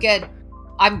 I'm good.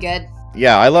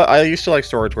 Yeah, I used to like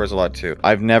Storage Wars a lot too.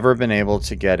 I've never been able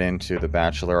to get into The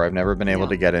Bachelor. I've never been able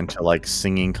to get into like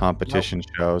singing competition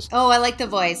shows. Oh, I like The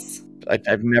Voice.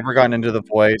 I've never gotten into The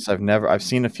Voice. I've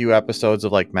seen a few episodes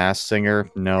of like Masked Singer.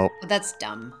 Nope. That's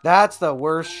dumb. That's the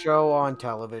worst show on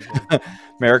television.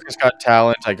 America's Got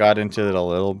Talent. I got into it a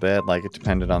little bit. Like it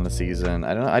depended on the season.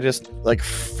 I don't know. I just like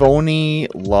phony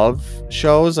love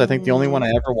shows. I think the only one I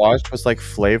ever watched was like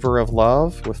Flavor of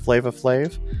Love with Flava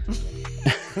Flav.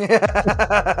 Which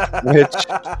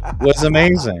was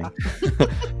amazing.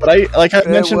 But I've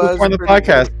mentioned before on the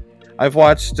podcast, good. I've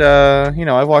watched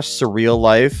Surreal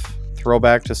Life,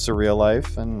 throwback to Surreal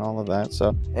Life and all of that.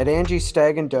 So at Angie's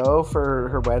Stag and Doe for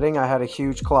her wedding, I had a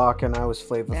huge clock and I was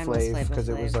Flava Flav because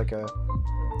it was like a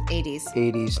 80s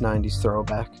 90s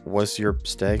throwback. Was your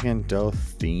Stag and Doe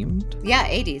themed? Yeah,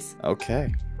 80s.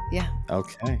 Okay. Yeah.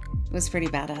 Okay. It was pretty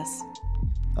badass.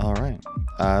 All right.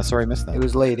 Sorry I missed that. It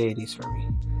was late 80s for me.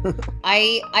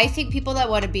 I think people that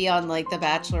want to be on like The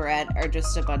Bachelorette are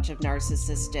just a bunch of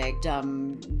narcissistic,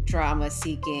 dumb,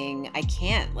 drama-seeking. I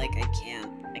can't. I don't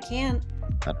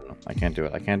know. I can't do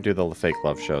it. I can't do the fake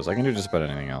love shows. I can do just about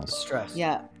anything else. Stress.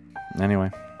 Yeah. Anyway.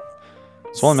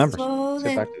 Swollen members. Let's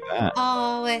get back to that.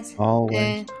 Always.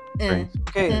 Okay.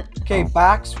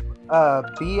 Bax,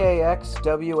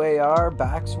 BAXWAR,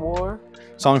 Bax War.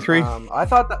 Song 3. I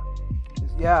thought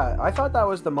that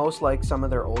was the most like some of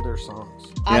their older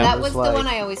songs. That was the one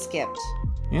I always skipped.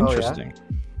 Interesting. Oh, yeah?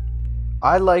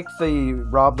 I liked the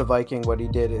Rob the Viking, what he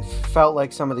did. It felt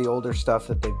like some of the older stuff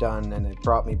that they've done, and it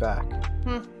brought me back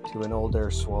to an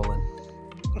older Swollen.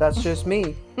 That's just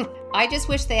me. I just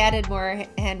wish they added more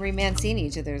Henry Mancini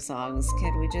to their songs.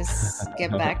 Could we just get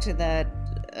back to that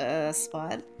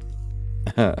spot?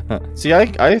 See,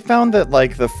 I found that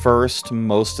like the first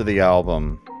most of the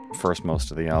album,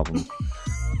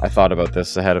 I thought about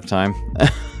this ahead of time.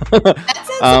 That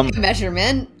sounds like a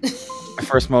measurement.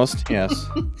 First most, yes.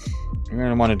 What you're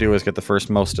going to want to do is get the first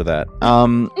most of that.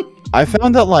 I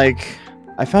found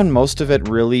most of it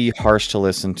really harsh to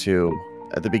listen to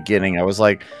at the beginning. I was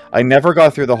like, I never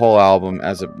got through the whole album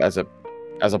as a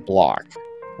block,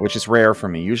 which is rare for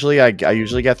me. Usually I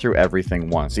usually get through everything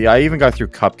once. See, I even got through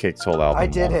Cupcake's whole album. I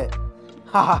did it.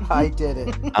 I did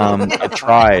it. I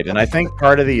tried, and I think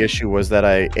part of the issue was that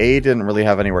I didn't really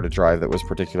have anywhere to drive that was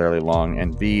particularly long,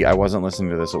 and B, I wasn't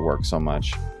listening to this at work so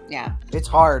much. Yeah. It's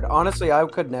hard. Honestly, I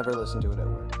could never listen to it at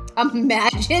work.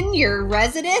 Imagine your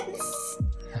residence.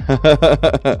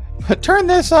 Turn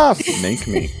this off. Make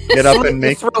me. Get up and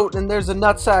make throat, and there's a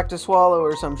nutsack to swallow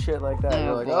or some shit like that.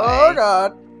 You're like, oh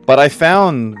god. But I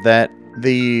found that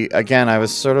I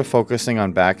was sort of focusing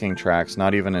on backing tracks,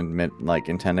 not even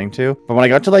intending to. But when I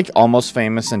got to like Almost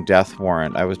Famous and Death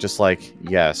Warrant, I was just like,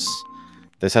 yes,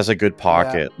 this has a good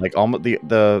pocket. Yeah. Like almost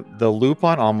the loop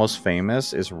on Almost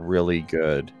Famous is really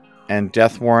good. And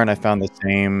Death Warrant, I found the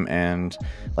same, and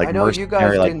like I know you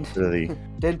guys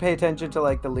didn't pay attention to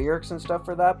like the lyrics and stuff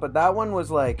for that, but that one was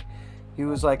like, he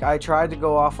was like, I tried to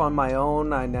go off on my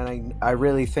own, and I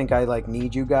really think I like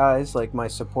need you guys, like my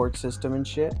support system and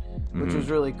shit, which was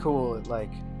really cool,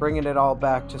 like bringing it all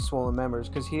back to Swollen Members,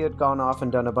 because he had gone off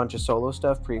and done a bunch of solo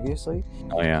stuff previously.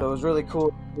 Oh yeah. So it was really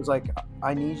cool. It was like,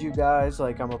 I need you guys,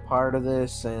 like I'm a part of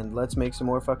this, and let's make some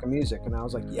more fucking music. And I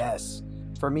was like, yes.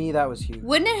 For me, that was huge.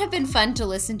 Wouldn't it have been fun to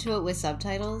listen to it with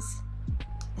subtitles?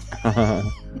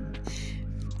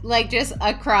 Like just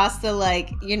across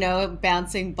the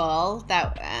bouncing ball.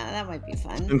 That might be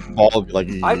fun. Ball would be like.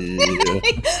 I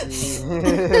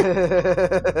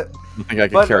think I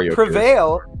could carry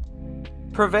Prevail.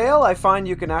 I find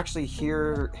you can actually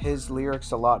hear his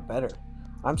lyrics a lot better.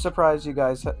 I'm surprised you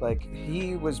guys like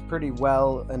he was pretty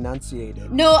well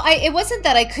enunciated. No, it wasn't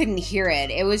that I couldn't hear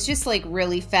it. It was just like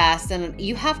really fast, and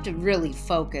you have to really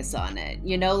focus on it.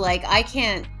 You know, like I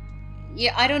can't.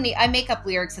 Yeah, I make up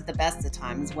lyrics at the best of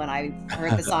times when I've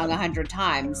heard the song 100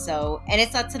 times. So, and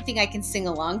it's not something I can sing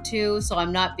along to. So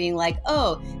I'm not being like,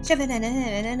 oh,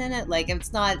 like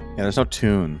it's not. Yeah, there's no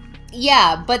tune.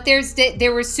 Yeah, but they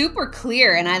were super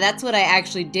clear, and that's what I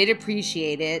actually did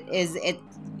appreciate. Is it,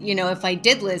 you know, if I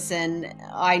did listen,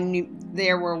 I knew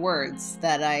there were words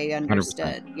that I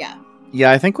understood. 100%. Yeah.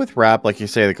 Yeah, I think with rap, like you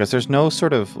say, because there's no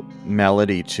sort of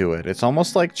melody to it. It's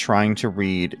almost like trying to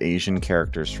read Asian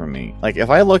characters for me. Like if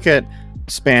I look at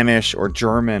Spanish or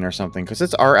German or something, because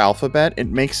it's our alphabet, it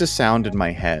makes a sound in my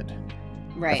head.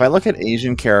 Right. If I look at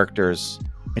Asian characters,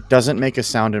 it doesn't make a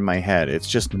sound in my head. It's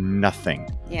just nothing.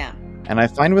 Yeah. And I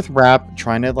find with rap,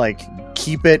 trying to like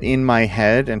keep it in my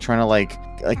head and trying to like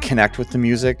connect with the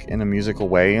music in a musical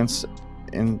way, and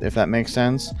if that makes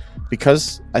sense.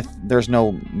 Because there's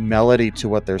no melody to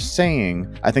what they're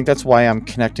saying, I think that's why I'm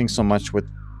connecting so much with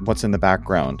what's in the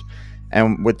background.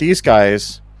 And with these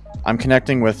guys, I'm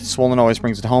connecting with Swollen Always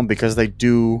Brings It Home because they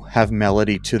do have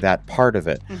melody to that part of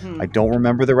it. Mm-hmm. I don't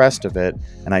remember the rest of it,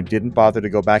 and I didn't bother to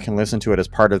go back and listen to it as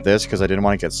part of this because I didn't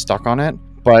want to get stuck on it.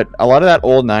 But a lot of that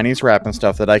old 90s rap and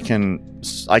stuff that I can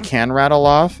rattle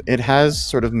off, it has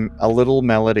sort of a little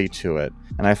melody to it.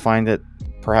 And I find that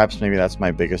perhaps maybe that's my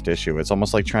biggest issue. It's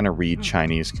almost like trying to read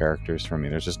Chinese characters for me.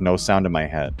 There's just no sound in my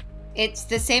head. It's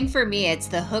the same for me. It's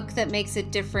the hook that makes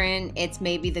it different. It's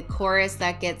maybe the chorus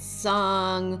that gets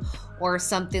sung or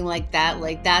something like that.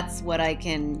 Like that's what I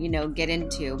can, you know, get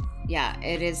into. Yeah,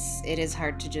 it is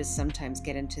hard to just sometimes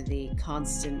get into the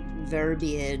constant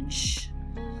verbiage.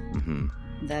 Mm-hmm.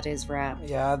 That is rap.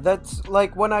 Yeah, that's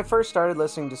like when I first started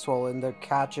listening to Swollen, their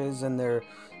catches and their,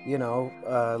 you know,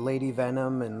 Lady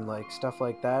Venom and like stuff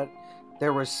like that,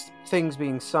 there was things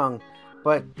being sung.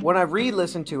 But when I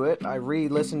re-listen to it, I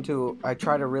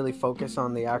try to really focus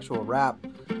on the actual rap,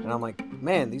 and I'm like,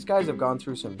 man, these guys have gone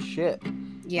through some shit.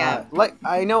 Yeah. Like,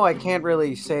 I know I can't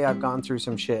really say I've gone through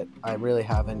some shit. I really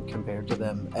haven't compared to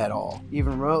them at all,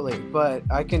 even remotely. But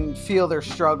I can feel their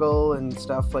struggle and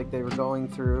stuff like they were going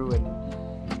through,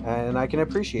 and I can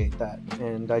appreciate that.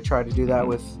 And I try to do that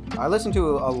I listen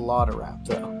to a lot of rap,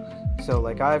 though. So,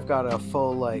 like, I've got a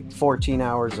full, like, 14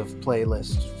 hours of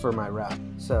playlist for my rap.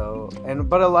 So,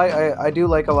 but I do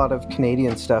like a lot of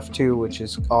Canadian stuff, too, which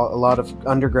is a lot of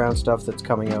underground stuff that's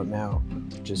coming out now,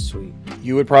 which is sweet.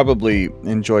 You would probably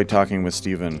enjoy talking with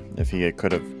Steven if he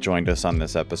could have joined us on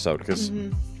this episode, because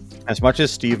as much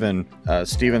as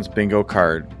Steven's bingo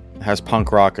card has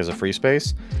punk rock as a free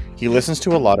space, he listens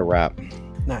to a lot of rap.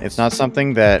 Nice. It's not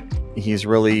something that he's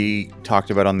really talked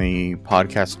about on the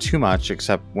podcast too much,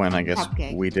 except when I guess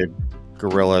Cupcake. We did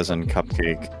Gorillaz and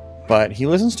Cupcake. But he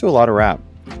listens to a lot of rap,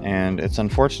 and it's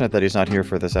unfortunate that he's not here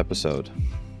for this episode.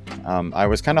 I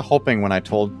was kind of hoping when I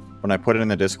put it in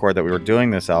the Discord that we were doing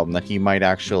this album that he might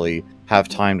actually have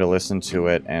time to listen to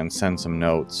it and send some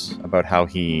notes about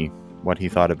what he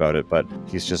thought about it, but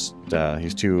he's just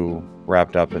he's too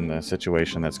wrapped up in the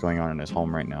situation that's going on in his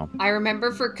home right now. I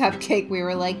remember for Cupcake we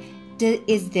were like,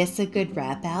 is this a good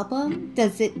rap album?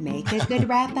 Does it make a good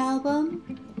rap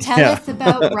album? Tell us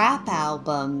about rap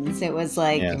albums. It was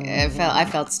like, I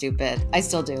felt stupid. I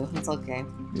still do. It's okay.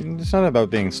 It's not about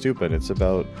being stupid. It's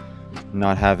about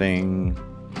not having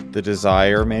the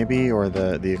desire maybe, or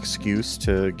the excuse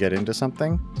to get into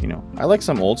something. You know, I like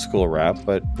some old school rap,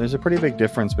 but there's a pretty big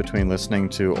difference between listening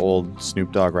to old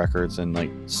Snoop Dogg records and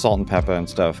like Salt and Peppa and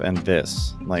stuff and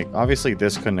this. Like, obviously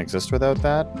this couldn't exist without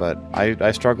that, but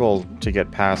I struggle to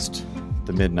get past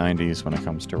the mid-90s when it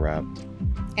comes to rap.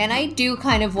 And I do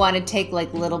kind of want to take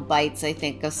like little bites, I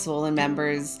think, of Swollen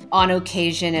members on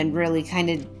occasion and really kind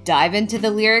of dive into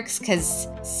the lyrics, because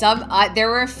there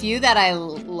were a few that I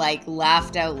like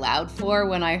laughed out loud for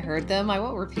when I heard them. I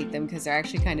won't repeat them because they're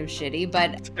actually kind of shitty,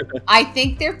 but I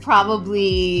think they're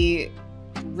probably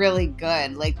really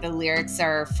good. Like the lyrics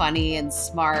are funny and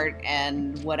smart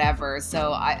and whatever.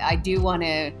 So I do want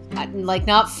to like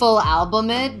not full album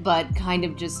it, but kind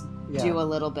of just do a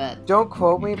little bit. Don't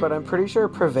quote me, but I'm pretty sure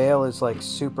Prevail is like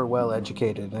super well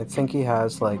educated. I think he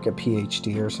has like a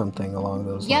PhD or something along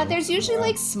those lines. Yeah, there's usually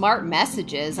like smart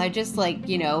messages. I just like,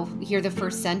 you know, hear the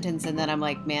first sentence and then I'm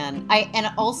like, man.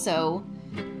 And also,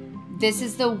 this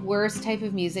is the worst type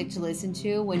of music to listen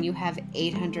to when you have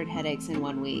 800 headaches in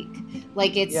 1 week.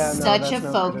 Like it's such a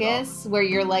focus where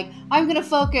you're like, I'm gonna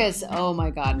focus. Oh my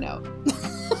God, no.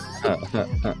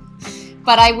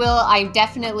 But I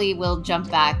definitely will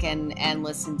jump back and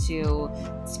listen to,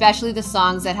 especially the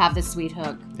songs that have the sweet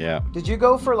hook. Yeah. Did you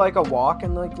go for like a walk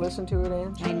and like listen to it,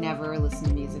 Ange? I never listen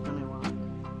to music when I walk.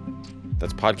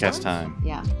 That's podcast time.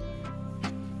 Yeah.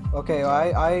 Okay,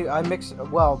 I mix.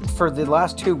 Well, for the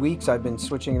last 2 weeks, I've been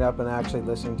switching it up and actually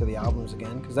listening to the albums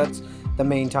again because that's the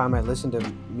main time I listen to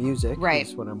music. Right.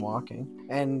 Is when I'm walking,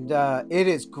 and it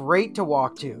is great to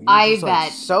walk to. You're I just, like,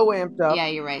 bet. so amped up. Yeah,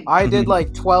 you're right. I did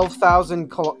like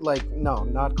 12,000 no,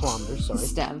 not kilometers. Sorry,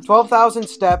 Steps. 12,000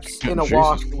 steps in a Jesus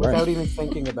walk Christ. without even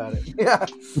thinking about it. Yeah,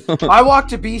 I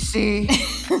walked to BC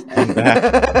And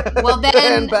back. Well, then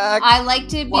and back. I like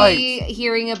to be twice.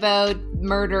 hearing about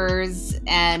murders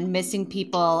and missing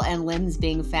people and limbs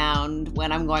being found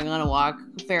when I'm going on a walk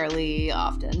fairly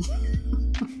often.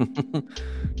 Nothing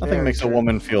Very makes a true.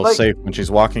 woman feel Like- safe when she's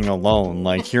walking alone,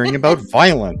 like hearing about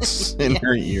violence in Yeah.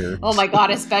 her ear. Oh my god,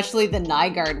 especially the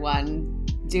Nygaard one.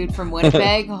 Dude from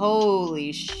Winnipeg.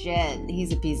 Holy shit.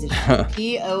 He's a piece of shit.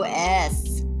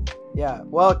 POS. Yeah,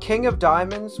 well, King of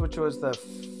Diamonds, which was the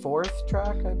 4th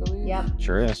track, I believe. Yep.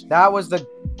 Sure is. That was the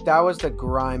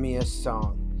grimiest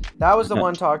song. That was the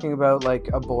one talking about like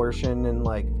abortion and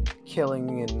like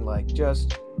killing and like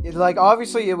just like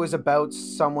obviously it was about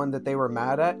someone that they were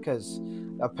mad at because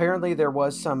apparently there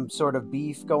was some sort of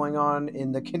beef going on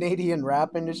in the Canadian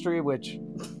rap industry, which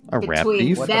A rap Between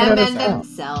beef? What the them hell is and that?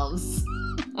 themselves.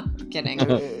 Kidding.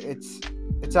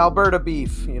 it's Alberta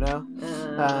beef, you know.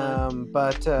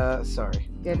 But sorry.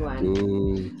 Good one.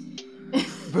 Ooh.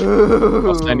 Boo.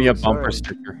 I'll send you a bumper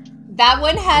Sorry. sticker. That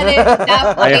one had it.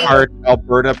 That I funny. heart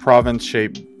Alberta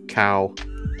province-shaped cow.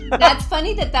 That's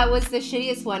funny that was the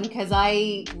shittiest one because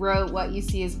I wrote "What you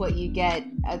see is what you get"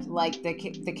 as like the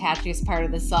catchiest part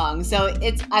of the song. So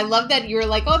I love that you were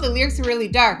like, "Oh, the lyrics are really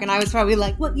dark," and I was probably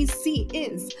like, "What you see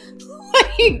is what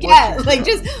you get," like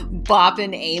just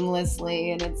bopping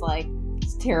aimlessly, and it's like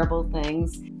it's terrible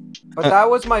things. But that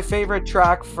was my favorite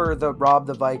track for the Rob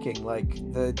the Viking, like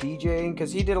the DJing,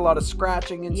 because he did a lot of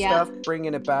scratching and Yeah. stuff,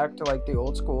 bringing it back to like the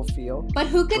old school feel. But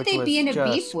who could Which they be in was a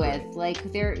beef just with? great.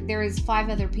 Like there is 5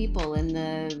 other people in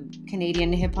the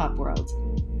Canadian hip hop world.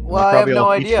 Well, I have probably no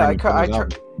all idea. featuring each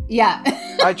other's Yeah.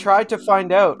 I tried to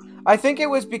find out. I think it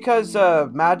was because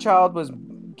Madchild was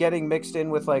getting mixed in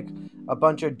with like a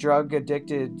bunch of drug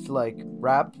addicted like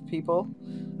rap people.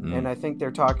 Mm. And I think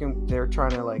they're trying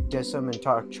to like diss him and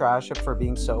talk trash for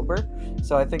being sober.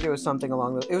 So I think it was something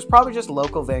along those. It was probably just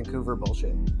local Vancouver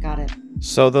bullshit. Got it.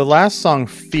 So the last song,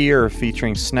 Fear,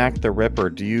 featuring Snack the Ripper.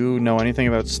 Do you know anything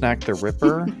about Snack the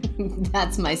Ripper?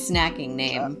 That's my snacking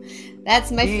name.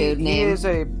 That's my food He name. is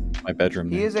a My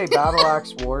bedroom He name. is a battle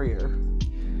axe warrior.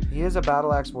 He is a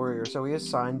battle axe warrior, so he is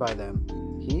signed by them.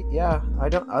 I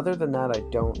don't. Other than that, I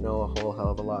don't know a whole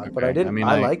hell of a lot. But Okay, I didn't. I mean,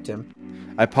 I I- liked him.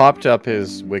 I popped up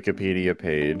his Wikipedia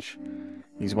page.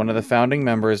 He's one of the founding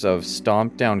members of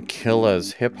Stomp Down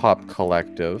Killa's hip hop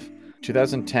collective.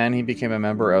 2010, he became a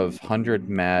member of 100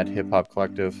 Mad hip hop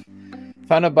collective,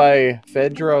 founded by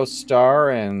Fedro Starr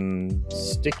and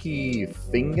Sticky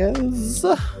Fingers.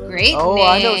 Great Oh, name.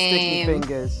 I know Sticky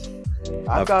Fingers.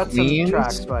 I've Of got Queens? some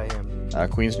tracks by him.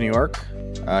 Queens, New York.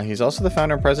 He's also the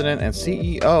founder, president, and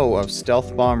CEO of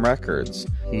Stealth Bomb Records.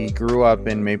 He grew up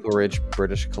in Maple Ridge,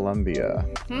 British Columbia.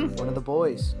 One of the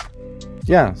boys.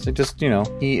 Yeah, so just,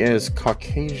 he is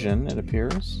Caucasian, it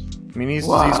appears. I mean, he's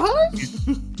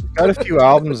got a few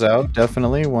albums out,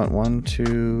 definitely. One,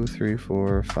 2, 3,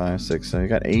 4, 5, 6, 7. He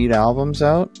got 8 albums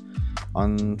out.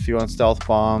 A few on Stealth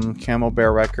Bomb, Camel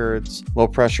Bear Records, Low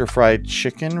Pressure Fried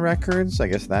Chicken Records. I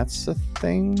guess that's a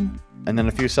thing. And then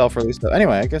a few self-released stuff.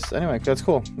 Anyway, that's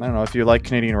cool. I don't know, if you like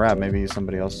Canadian rap, maybe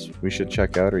somebody else we should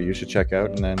check out, or you should check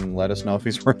out, and then let us know if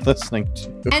he's worth listening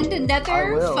to. And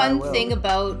another I fun will. thing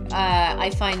about, I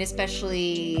find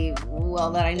especially,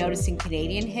 that I notice in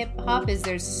Canadian hip hop is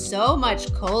there's so much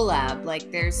collab. Like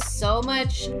there's so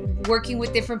much working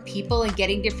with different people and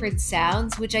getting different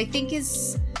sounds, which I think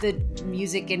is the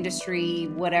music industry,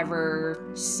 whatever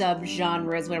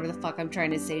sub-genres, whatever the fuck I'm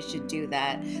trying to say, should do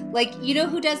that. Like, you know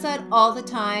who does that all the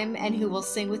time and who will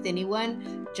sing with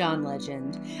anyone? John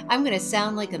Legend. I'm gonna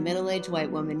sound like a middle-aged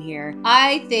white woman here.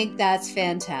 I think that's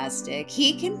fantastic.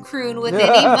 He can croon with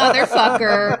any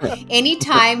motherfucker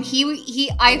anytime.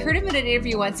 I heard him in an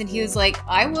interview once and he was like,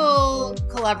 I will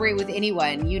collaborate with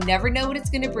anyone. You never know what it's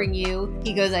gonna bring you.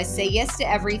 He goes, I say yes to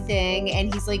everything,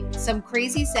 and he's like, some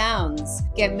crazy sounds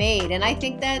get get made. And I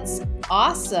think that's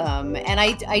awesome. And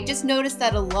I just noticed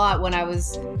that a lot when I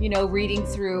was, reading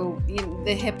through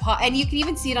the hip hop. And you can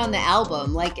even see it on the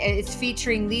album. Like, it's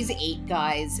featuring these 8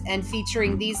 guys and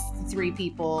featuring these 3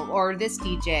 people or this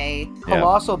DJ.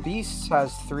 Colossal Beasts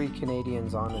has 3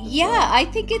 Canadians on it. Yeah, I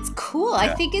think it's cool.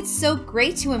 I think it's so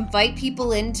great to invite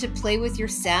people in to play with your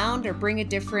sound or bring a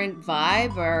different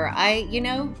vibe or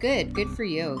good for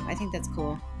you. I think that's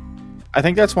cool. I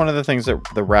think that's one of the things that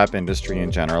the rap industry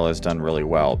in general has done really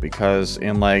well, because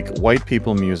in like white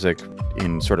people music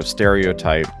in sort of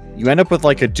stereotype, you end up with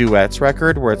like a duets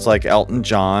record where it's like Elton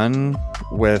John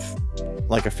with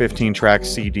like a 15-track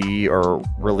CD or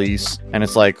release, and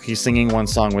it's like he's singing one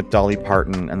song with Dolly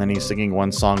Parton, and then he's singing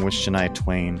one song with Shania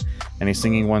Twain, and he's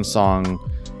singing one song,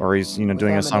 or he's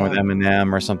doing a song with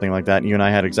Eminem or something like that. And you and I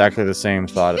had exactly the same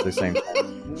thought at the same time.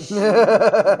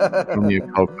 Give me a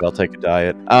Coke, but I'll take a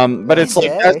diet. But it's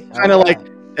like that's kind of like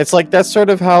it's like that's sort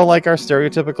of how like our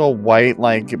stereotypical white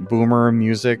like boomer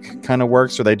music kind of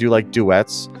works, where they do like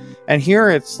duets. And here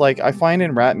it's like, I find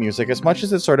in rap music, as much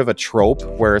as it's sort of a trope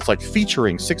where it's like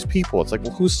featuring 6 people, it's like,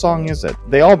 well, whose song is it?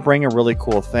 They all bring a really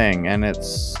cool thing, and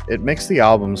it makes the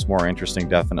albums more interesting,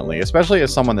 definitely, especially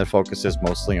as someone that focuses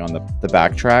mostly on the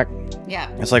backtrack. Yeah.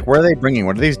 It's like, what are they bringing?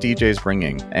 What are these DJs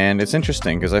bringing? And it's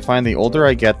interesting because I find the older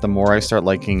I get, the more I start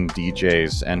liking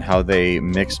DJs and how they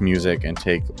mix music and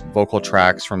take vocal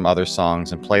tracks from other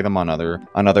songs and play them on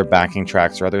other backing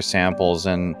tracks or other samples,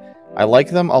 and I like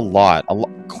them a lot,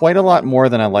 quite a lot more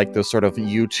than I like those sort of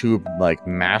YouTube like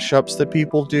mashups that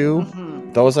people do.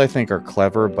 Mm-hmm. Those I think are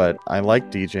clever, but I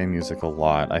like DJ music a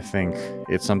lot. I think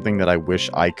it's something that I wish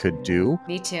I could do.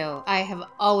 Me too. I have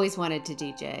always wanted to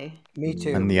DJ. Me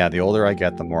too. And yeah, the older I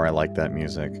get, the more I like that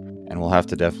music. And we'll have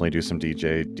to definitely do some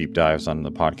DJ deep dives on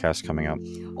the podcast coming up.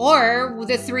 Or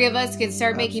the 3 of us can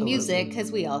start making music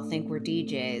because we all think we're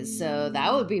DJs. So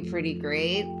that would be pretty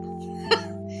great.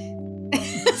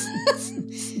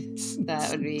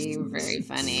 That would be very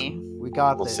funny. We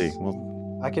got we'll this. See.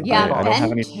 I can. I don't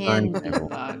have any can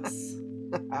box.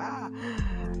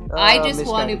 I just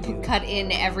want to cut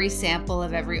in every sample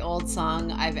of every old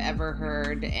song I've ever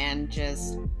heard and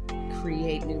just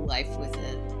create new life with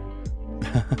it.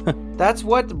 That's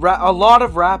what a lot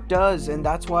of rap does, and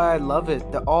that's why I love it.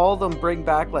 All of them bring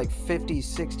back like 50s,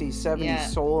 60s, 70s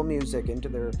soul music into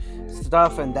their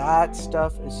stuff, and that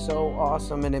stuff is so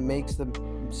awesome, and it makes the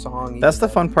song. That's the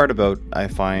fun part about, I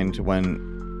find,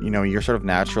 when you're sort of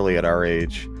naturally at our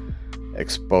age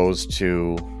exposed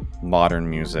to modern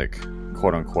music,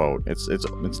 quote unquote.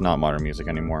 It's not modern music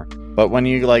anymore. But when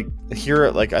you like hear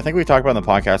it, like I think we talked about on the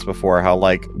podcast before, how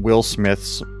like Will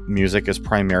Smith's music is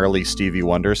primarily Stevie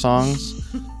Wonder songs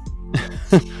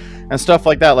and stuff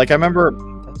like that. Like I remember,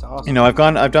 that's awesome.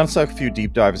 I've done a few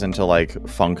deep dives into like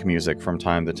funk music from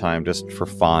time to time just for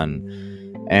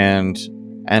fun, and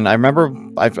I remember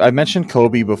I mentioned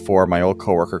Kobe before, my old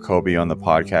coworker Kobe, on the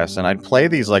podcast, and I'd play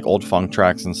these like old funk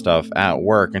tracks and stuff at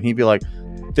work, and he'd be like,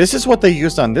 this is what they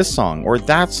used on this song or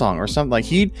that song or something. Like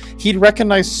he'd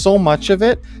recognize so much of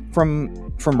it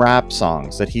from rap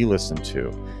songs that he listened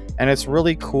to. And it's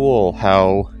really cool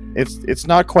how it's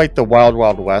not quite the Wild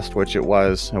Wild West, which it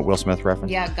was a Will Smith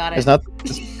reference. Yeah, got it.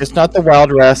 It's not the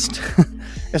Wild West.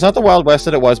 It's not the Wild West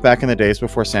that it was back in the days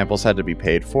before samples had to be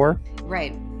paid for.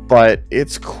 Right. But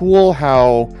it's cool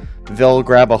how they'll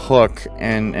grab a hook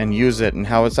and use it, and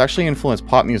how it's actually influenced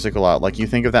pop music a lot. Like you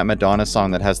think of that Madonna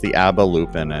song that has the ABBA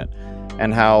loop in it,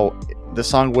 and how the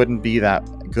song wouldn't be that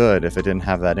good if it didn't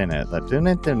have that in it. That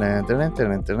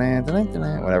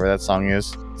whatever that song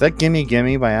is. Is that Gimme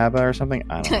Gimme by ABBA or something?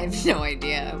 I don't know. I have no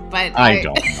idea, but I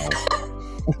don't know.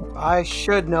 I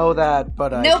should know that,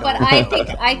 but I don't. But I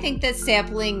think that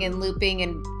sampling and looping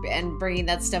and bringing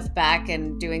that stuff back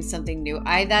and doing something new,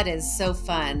 that is so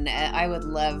fun. I would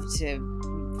love to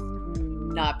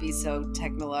not be so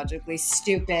technologically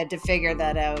stupid to figure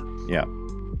that out. Yeah.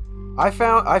 I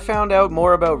found out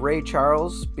more about Ray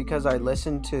Charles because I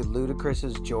listened to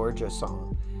Ludacris's Georgia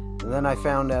song, and then I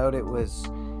found out it was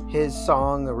his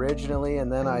song originally,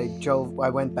 and then I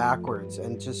went backwards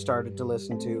and just started to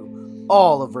listen to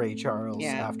all of Ray Charles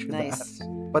after that.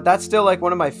 But that's still like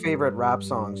one of my favorite rap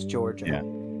songs, Georgia,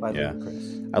 by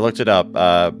Ludacris. I looked it up.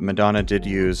 Madonna did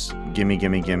use Gimme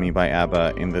Gimme Gimme by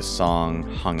ABBA in this song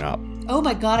Hung Up. Oh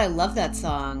my god, I love that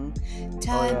song.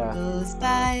 Time goes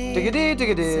by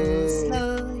so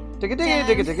slowly.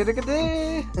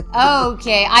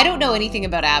 Okay, I don't know anything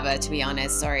about ABBA, to be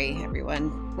honest. Sorry,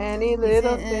 everyone. Any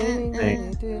little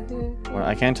thing. What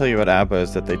I can tell you about ABBA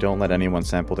is that they don't let anyone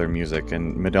sample their music,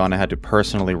 and Madonna had to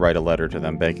personally write a letter to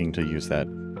them begging to use that.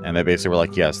 And they basically were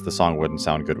like, yes, the song wouldn't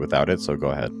sound good without it, so go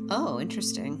ahead. Oh,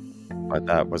 interesting. But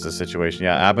that was the situation.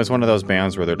 Yeah, ABBA's one of those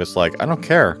bands where they're just like, I don't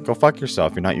care. Go fuck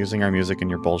yourself. You're not using our music in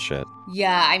your bullshit.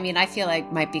 Yeah, I mean, I feel like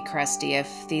it might be crusty if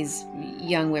these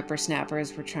young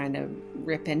whippersnappers were trying to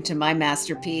rip into my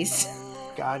masterpiece.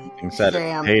 God Instead of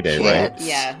damn Payday, right? kids.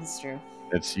 Yeah, that's true.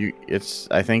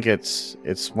 I think it's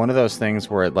one of those things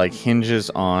where it like hinges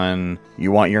on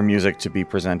you want your music to be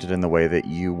presented in the way that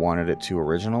you wanted it to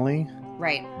originally.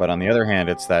 Right. But on the other hand,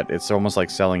 it's almost like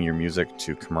selling your music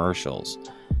to commercials.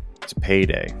 It's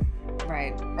Payday.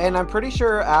 Right. And I'm pretty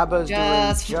sure ABBA's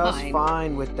Just doing just fine.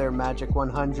 fine with their Magic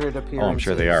 100 appearances. Oh, I'm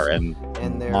sure they are. And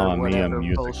their Mamma Mia whatever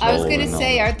music. bullshit. I was going and to all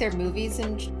say, that. aren't there movies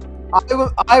and...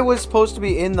 I was supposed to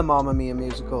be in the Mamma Mia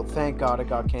musical. Thank God it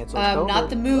got canceled. not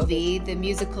the movie, the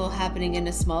musical happening in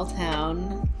a small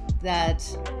town that...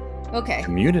 Okay.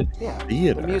 Community Yeah,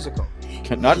 theater. the musical.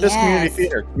 Not just community Yes.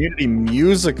 theater, community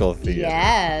musical theater.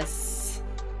 Yes.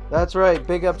 That's right.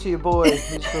 Big up to your boy,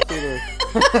 musical theater.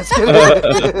 That's good.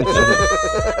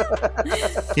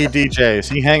 He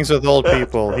DJs. He hangs with old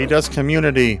people. He does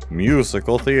community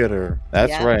musical theater.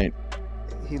 That's Yeah. right.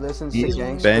 He listens He's to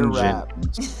gangster rap.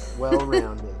 Benjamin.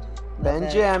 Well-rounded. it.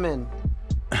 Benjamin.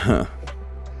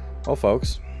 Well,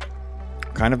 folks,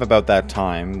 kind of about that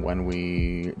time when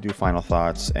we do final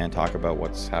thoughts and talk about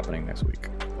what's happening next week.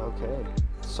 Okay.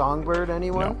 Songbird,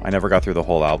 anyone? No, I never got through the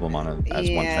whole album on it as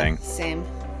one thing. Same.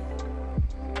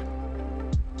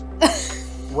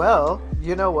 Well,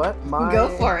 you know what? Go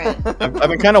for it. I've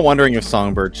been kind of wondering if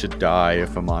Songbird should die,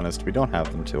 if I'm honest. We don't have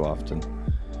them too often.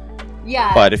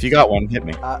 Yeah. But if you got one, hit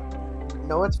me.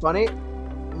 know what's funny?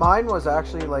 Mine was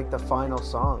actually like the final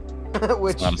song.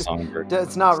 Which It's not a songbird.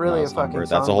 it's not really a fucking songbird.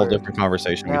 That's a whole songbird. different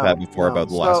conversation No, we've had before no. about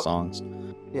the last So- songs.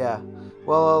 Yeah.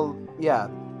 Well, yeah.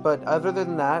 But other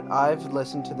than that, I've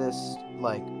listened to this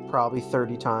like probably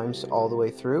 30 times all the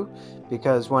way through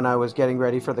because when I was getting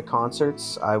ready for the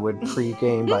concerts, I would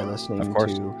pre-game by listening Of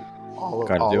course. to all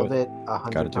Gotta do of it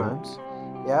 100 Gotta do it. times.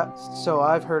 Yeah. So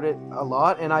I've heard it a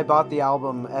lot and I bought the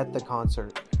album at the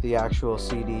concert, the actual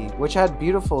CD, which had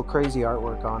beautiful crazy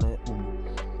artwork on it and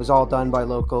was all done by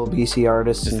local BC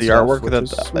artists. Is and the stuff, artwork which that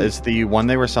was sweet. is the one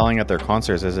they were selling at their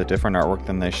concerts? Is it different artwork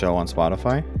than they show on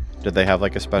Spotify? Did they have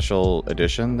like a special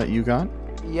edition that you got?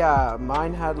 Yeah,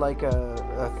 mine had like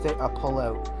a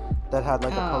pullout that had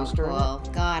like a poster in it. Well,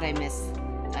 God, I miss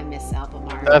album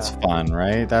art. That's fun,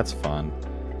 right? That's fun.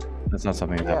 That's not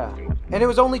something that. Yeah. And it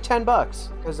was only $10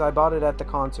 because I bought it at the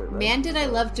concert. Right? Man, did I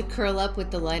love to curl up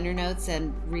with the liner notes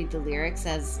and read the lyrics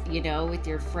as, you know, with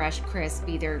your fresh, crisp,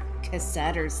 either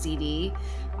cassette or CD.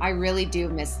 I really do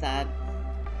miss that.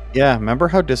 Yeah, remember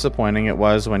how disappointing it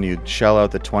was when you'd shell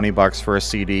out the $20 for a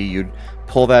CD, you'd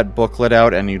pull that booklet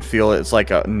out and you'd feel it's like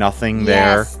a nothing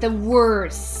there. Yes, the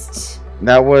worst.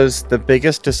 That was the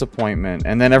biggest disappointment.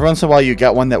 And then every once in a while you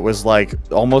get one that was like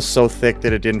almost so thick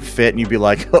that it didn't fit and you'd be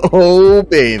like, oh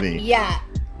baby. Yeah.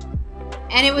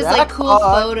 And it was Yeah, like cool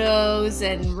God. photos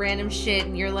and random shit,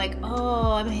 and you're like,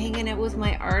 oh, I'm hanging out with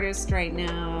my artist right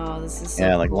now. This is so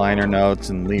Yeah, like cool. liner notes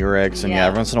and lyrics, and yeah, Yeah.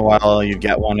 every once in a while you'd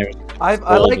get one. It was I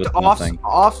Gold liked with nothing.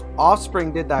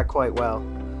 Offspring did that quite well.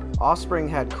 Offspring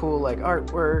had cool like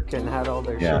artwork and had all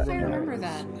their Yeah. I shit in there. remember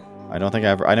that. I don't think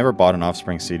I never bought an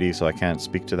Offspring CD, so I can't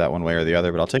speak to that one way or the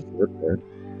other, but I'll take your word for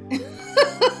it.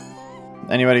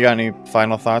 Anybody got any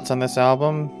final thoughts on this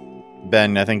album?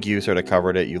 Ben, I think you sort of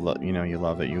covered it. You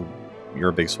love it. You're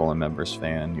a big Swollen Members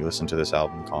fan. You listen to this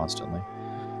album constantly.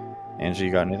 Angie,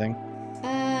 you got anything?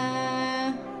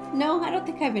 No, I don't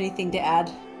think I have anything to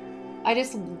add. I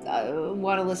just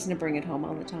want to listen to Bring It Home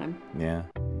all the time. Yeah.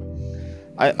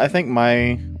 I think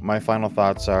my final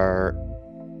thoughts are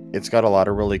it's got a lot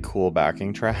of really cool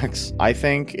backing tracks. I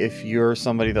think if you're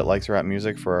somebody that likes rap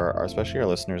music, especially our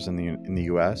listeners in the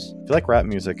US, if you like rap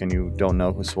music and you don't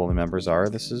know who Swollen Members are,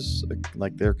 this is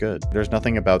like they're good. There's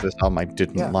nothing about this album I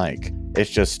didn't like. It's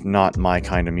just not my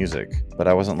kind of music. But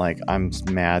I wasn't like, I'm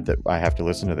mad that I have to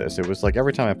listen to this. It was like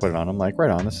every time I put it on, I'm like, right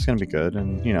on, this is gonna be good.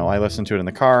 And I listened to it in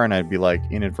the car and I'd be like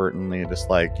inadvertently just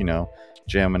like,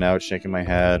 jamming out, shaking my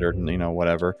head or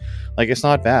whatever. Like it's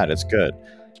not bad, it's good.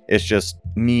 It's just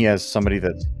me as somebody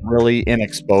that's really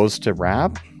inexposed to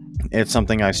rap. It's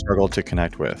something I struggle to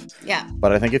connect with. Yeah.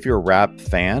 But I think if you're a rap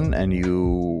fan and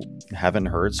you haven't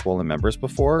heard Swollen Members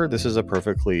before, this is a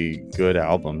perfectly good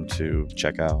album to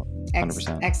check out.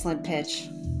 100%. Excellent pitch.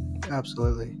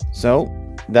 Absolutely. So,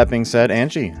 that being said,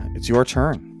 Angie, it's your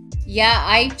turn. Yeah,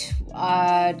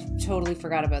 I totally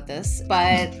forgot about this,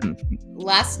 but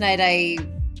last night I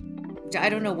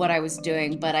don't know what I was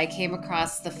doing, but I came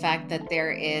across the fact that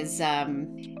there is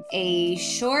a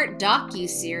short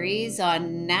docu-series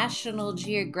on National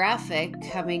Geographic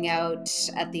coming out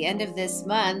at the end of this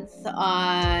month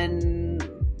on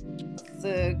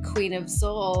the Queen of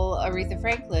Soul, Aretha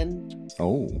Franklin.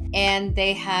 Oh. And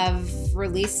they have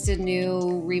released a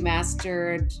new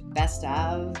remastered best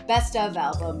of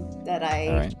album that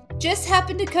I just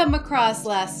happened to come across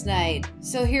last night.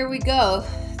 So here we go.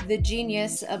 The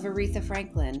Genius of Aretha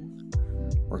Franklin.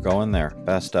 We're going there.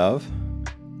 Best of?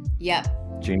 Yep.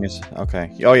 Genius.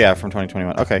 Okay. Oh, yeah, from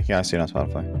 2021. Okay, yeah, I see it on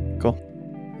Spotify. Cool.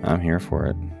 I'm here for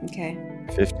it. Okay.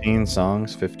 15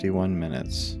 songs, 51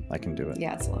 minutes. I can do it.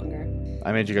 Yeah, it's longer.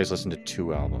 I made you guys listen to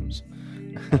 2 albums.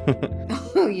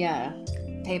 Oh, yeah.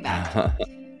 Payback.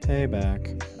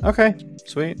 Payback. Okay,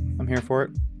 sweet. I'm here for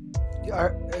it.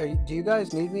 Do you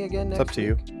guys need me again next It's up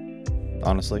to week? you.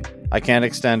 Honestly. I can't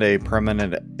extend a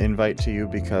permanent invite to you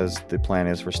because the plan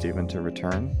is for Steven to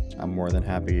return. I'm more than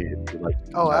happy if you'd like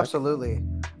to come back. Absolutely.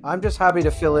 I'm just happy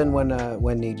to fill in when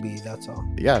need be, that's all.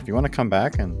 Yeah, if you want to come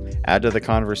back and add to the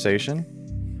conversation,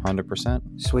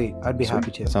 100%. Sweet. I'd be happy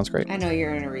to. That sounds great. I know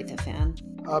you're an Aretha fan.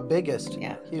 Biggest.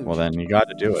 Yeah. Huge. Well, then you got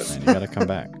to do it, man. You got to come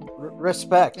back.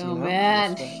 Respect. Oh, you know?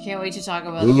 man. Respect. Can't wait to talk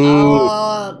about Ooh.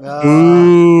 Oh,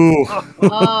 Ooh!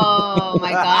 oh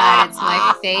my God. It's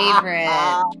my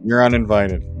favorite. You're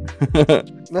uninvited.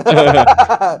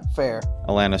 Fair.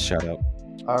 Alana, shout out.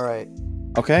 All right.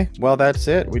 Okay, well, that's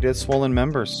it. We did Swollen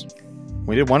Members.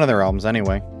 We did one of their albums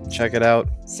anyway. Check it out.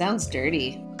 Sounds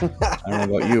dirty. I don't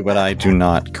know about you, but I do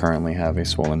not currently have a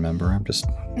Swollen member. I'm just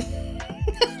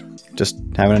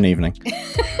having an evening.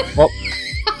 Well,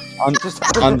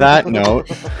 on that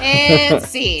note, And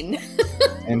scene.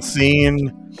 and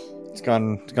scene, it's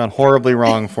gone horribly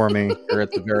wrong for me here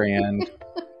at the very end,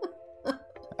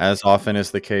 as often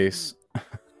is the case.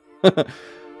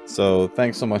 So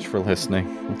thanks so much for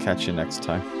listening. We'll catch you next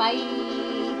time. Bye.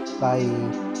 Bye.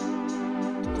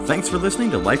 Thanks for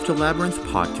listening to Life to Labyrinth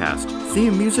podcast.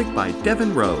 Theme music by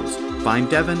Devin Rose. Find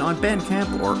Devin on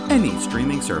Bandcamp or any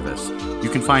streaming service. You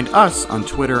can find us on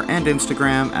Twitter and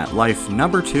Instagram at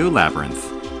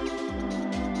Life2Labyrinth.